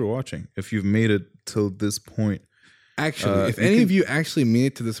 thanks for watching. If you've made it till this point, actually, if any of you actually made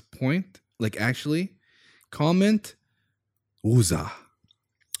it to this point, like actually, comment Uza.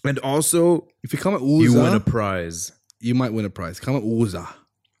 And also, if you comment Uza, you win a prize. You might win a prize. Comment Uza.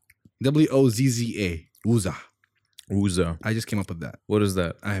 WOZZA. Uza. Uza. I just came up with that. What is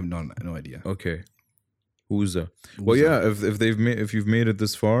that? I have no idea. Okay. Uza. Well, yeah. If you've made it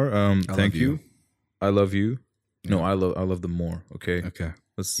this far, thank you. I love you. No, yeah. I love them more. Okay. Okay.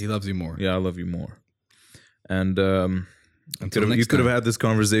 He loves you more. Yeah, I love you more. And you could have had this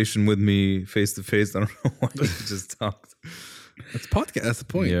conversation with me face to face. I don't know why you just talked. It's podcast. That's the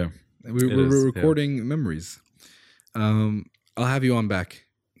point. Yeah. We're recording memories. I'll have you on back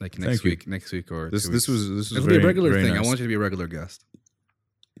like next week or this was it'll be a regular thing. Nice. I want you to be a regular guest.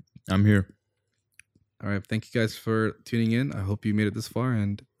 I'm here. All right. Thank you guys for tuning in. I hope you made it this far,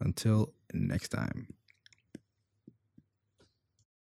 and until next time.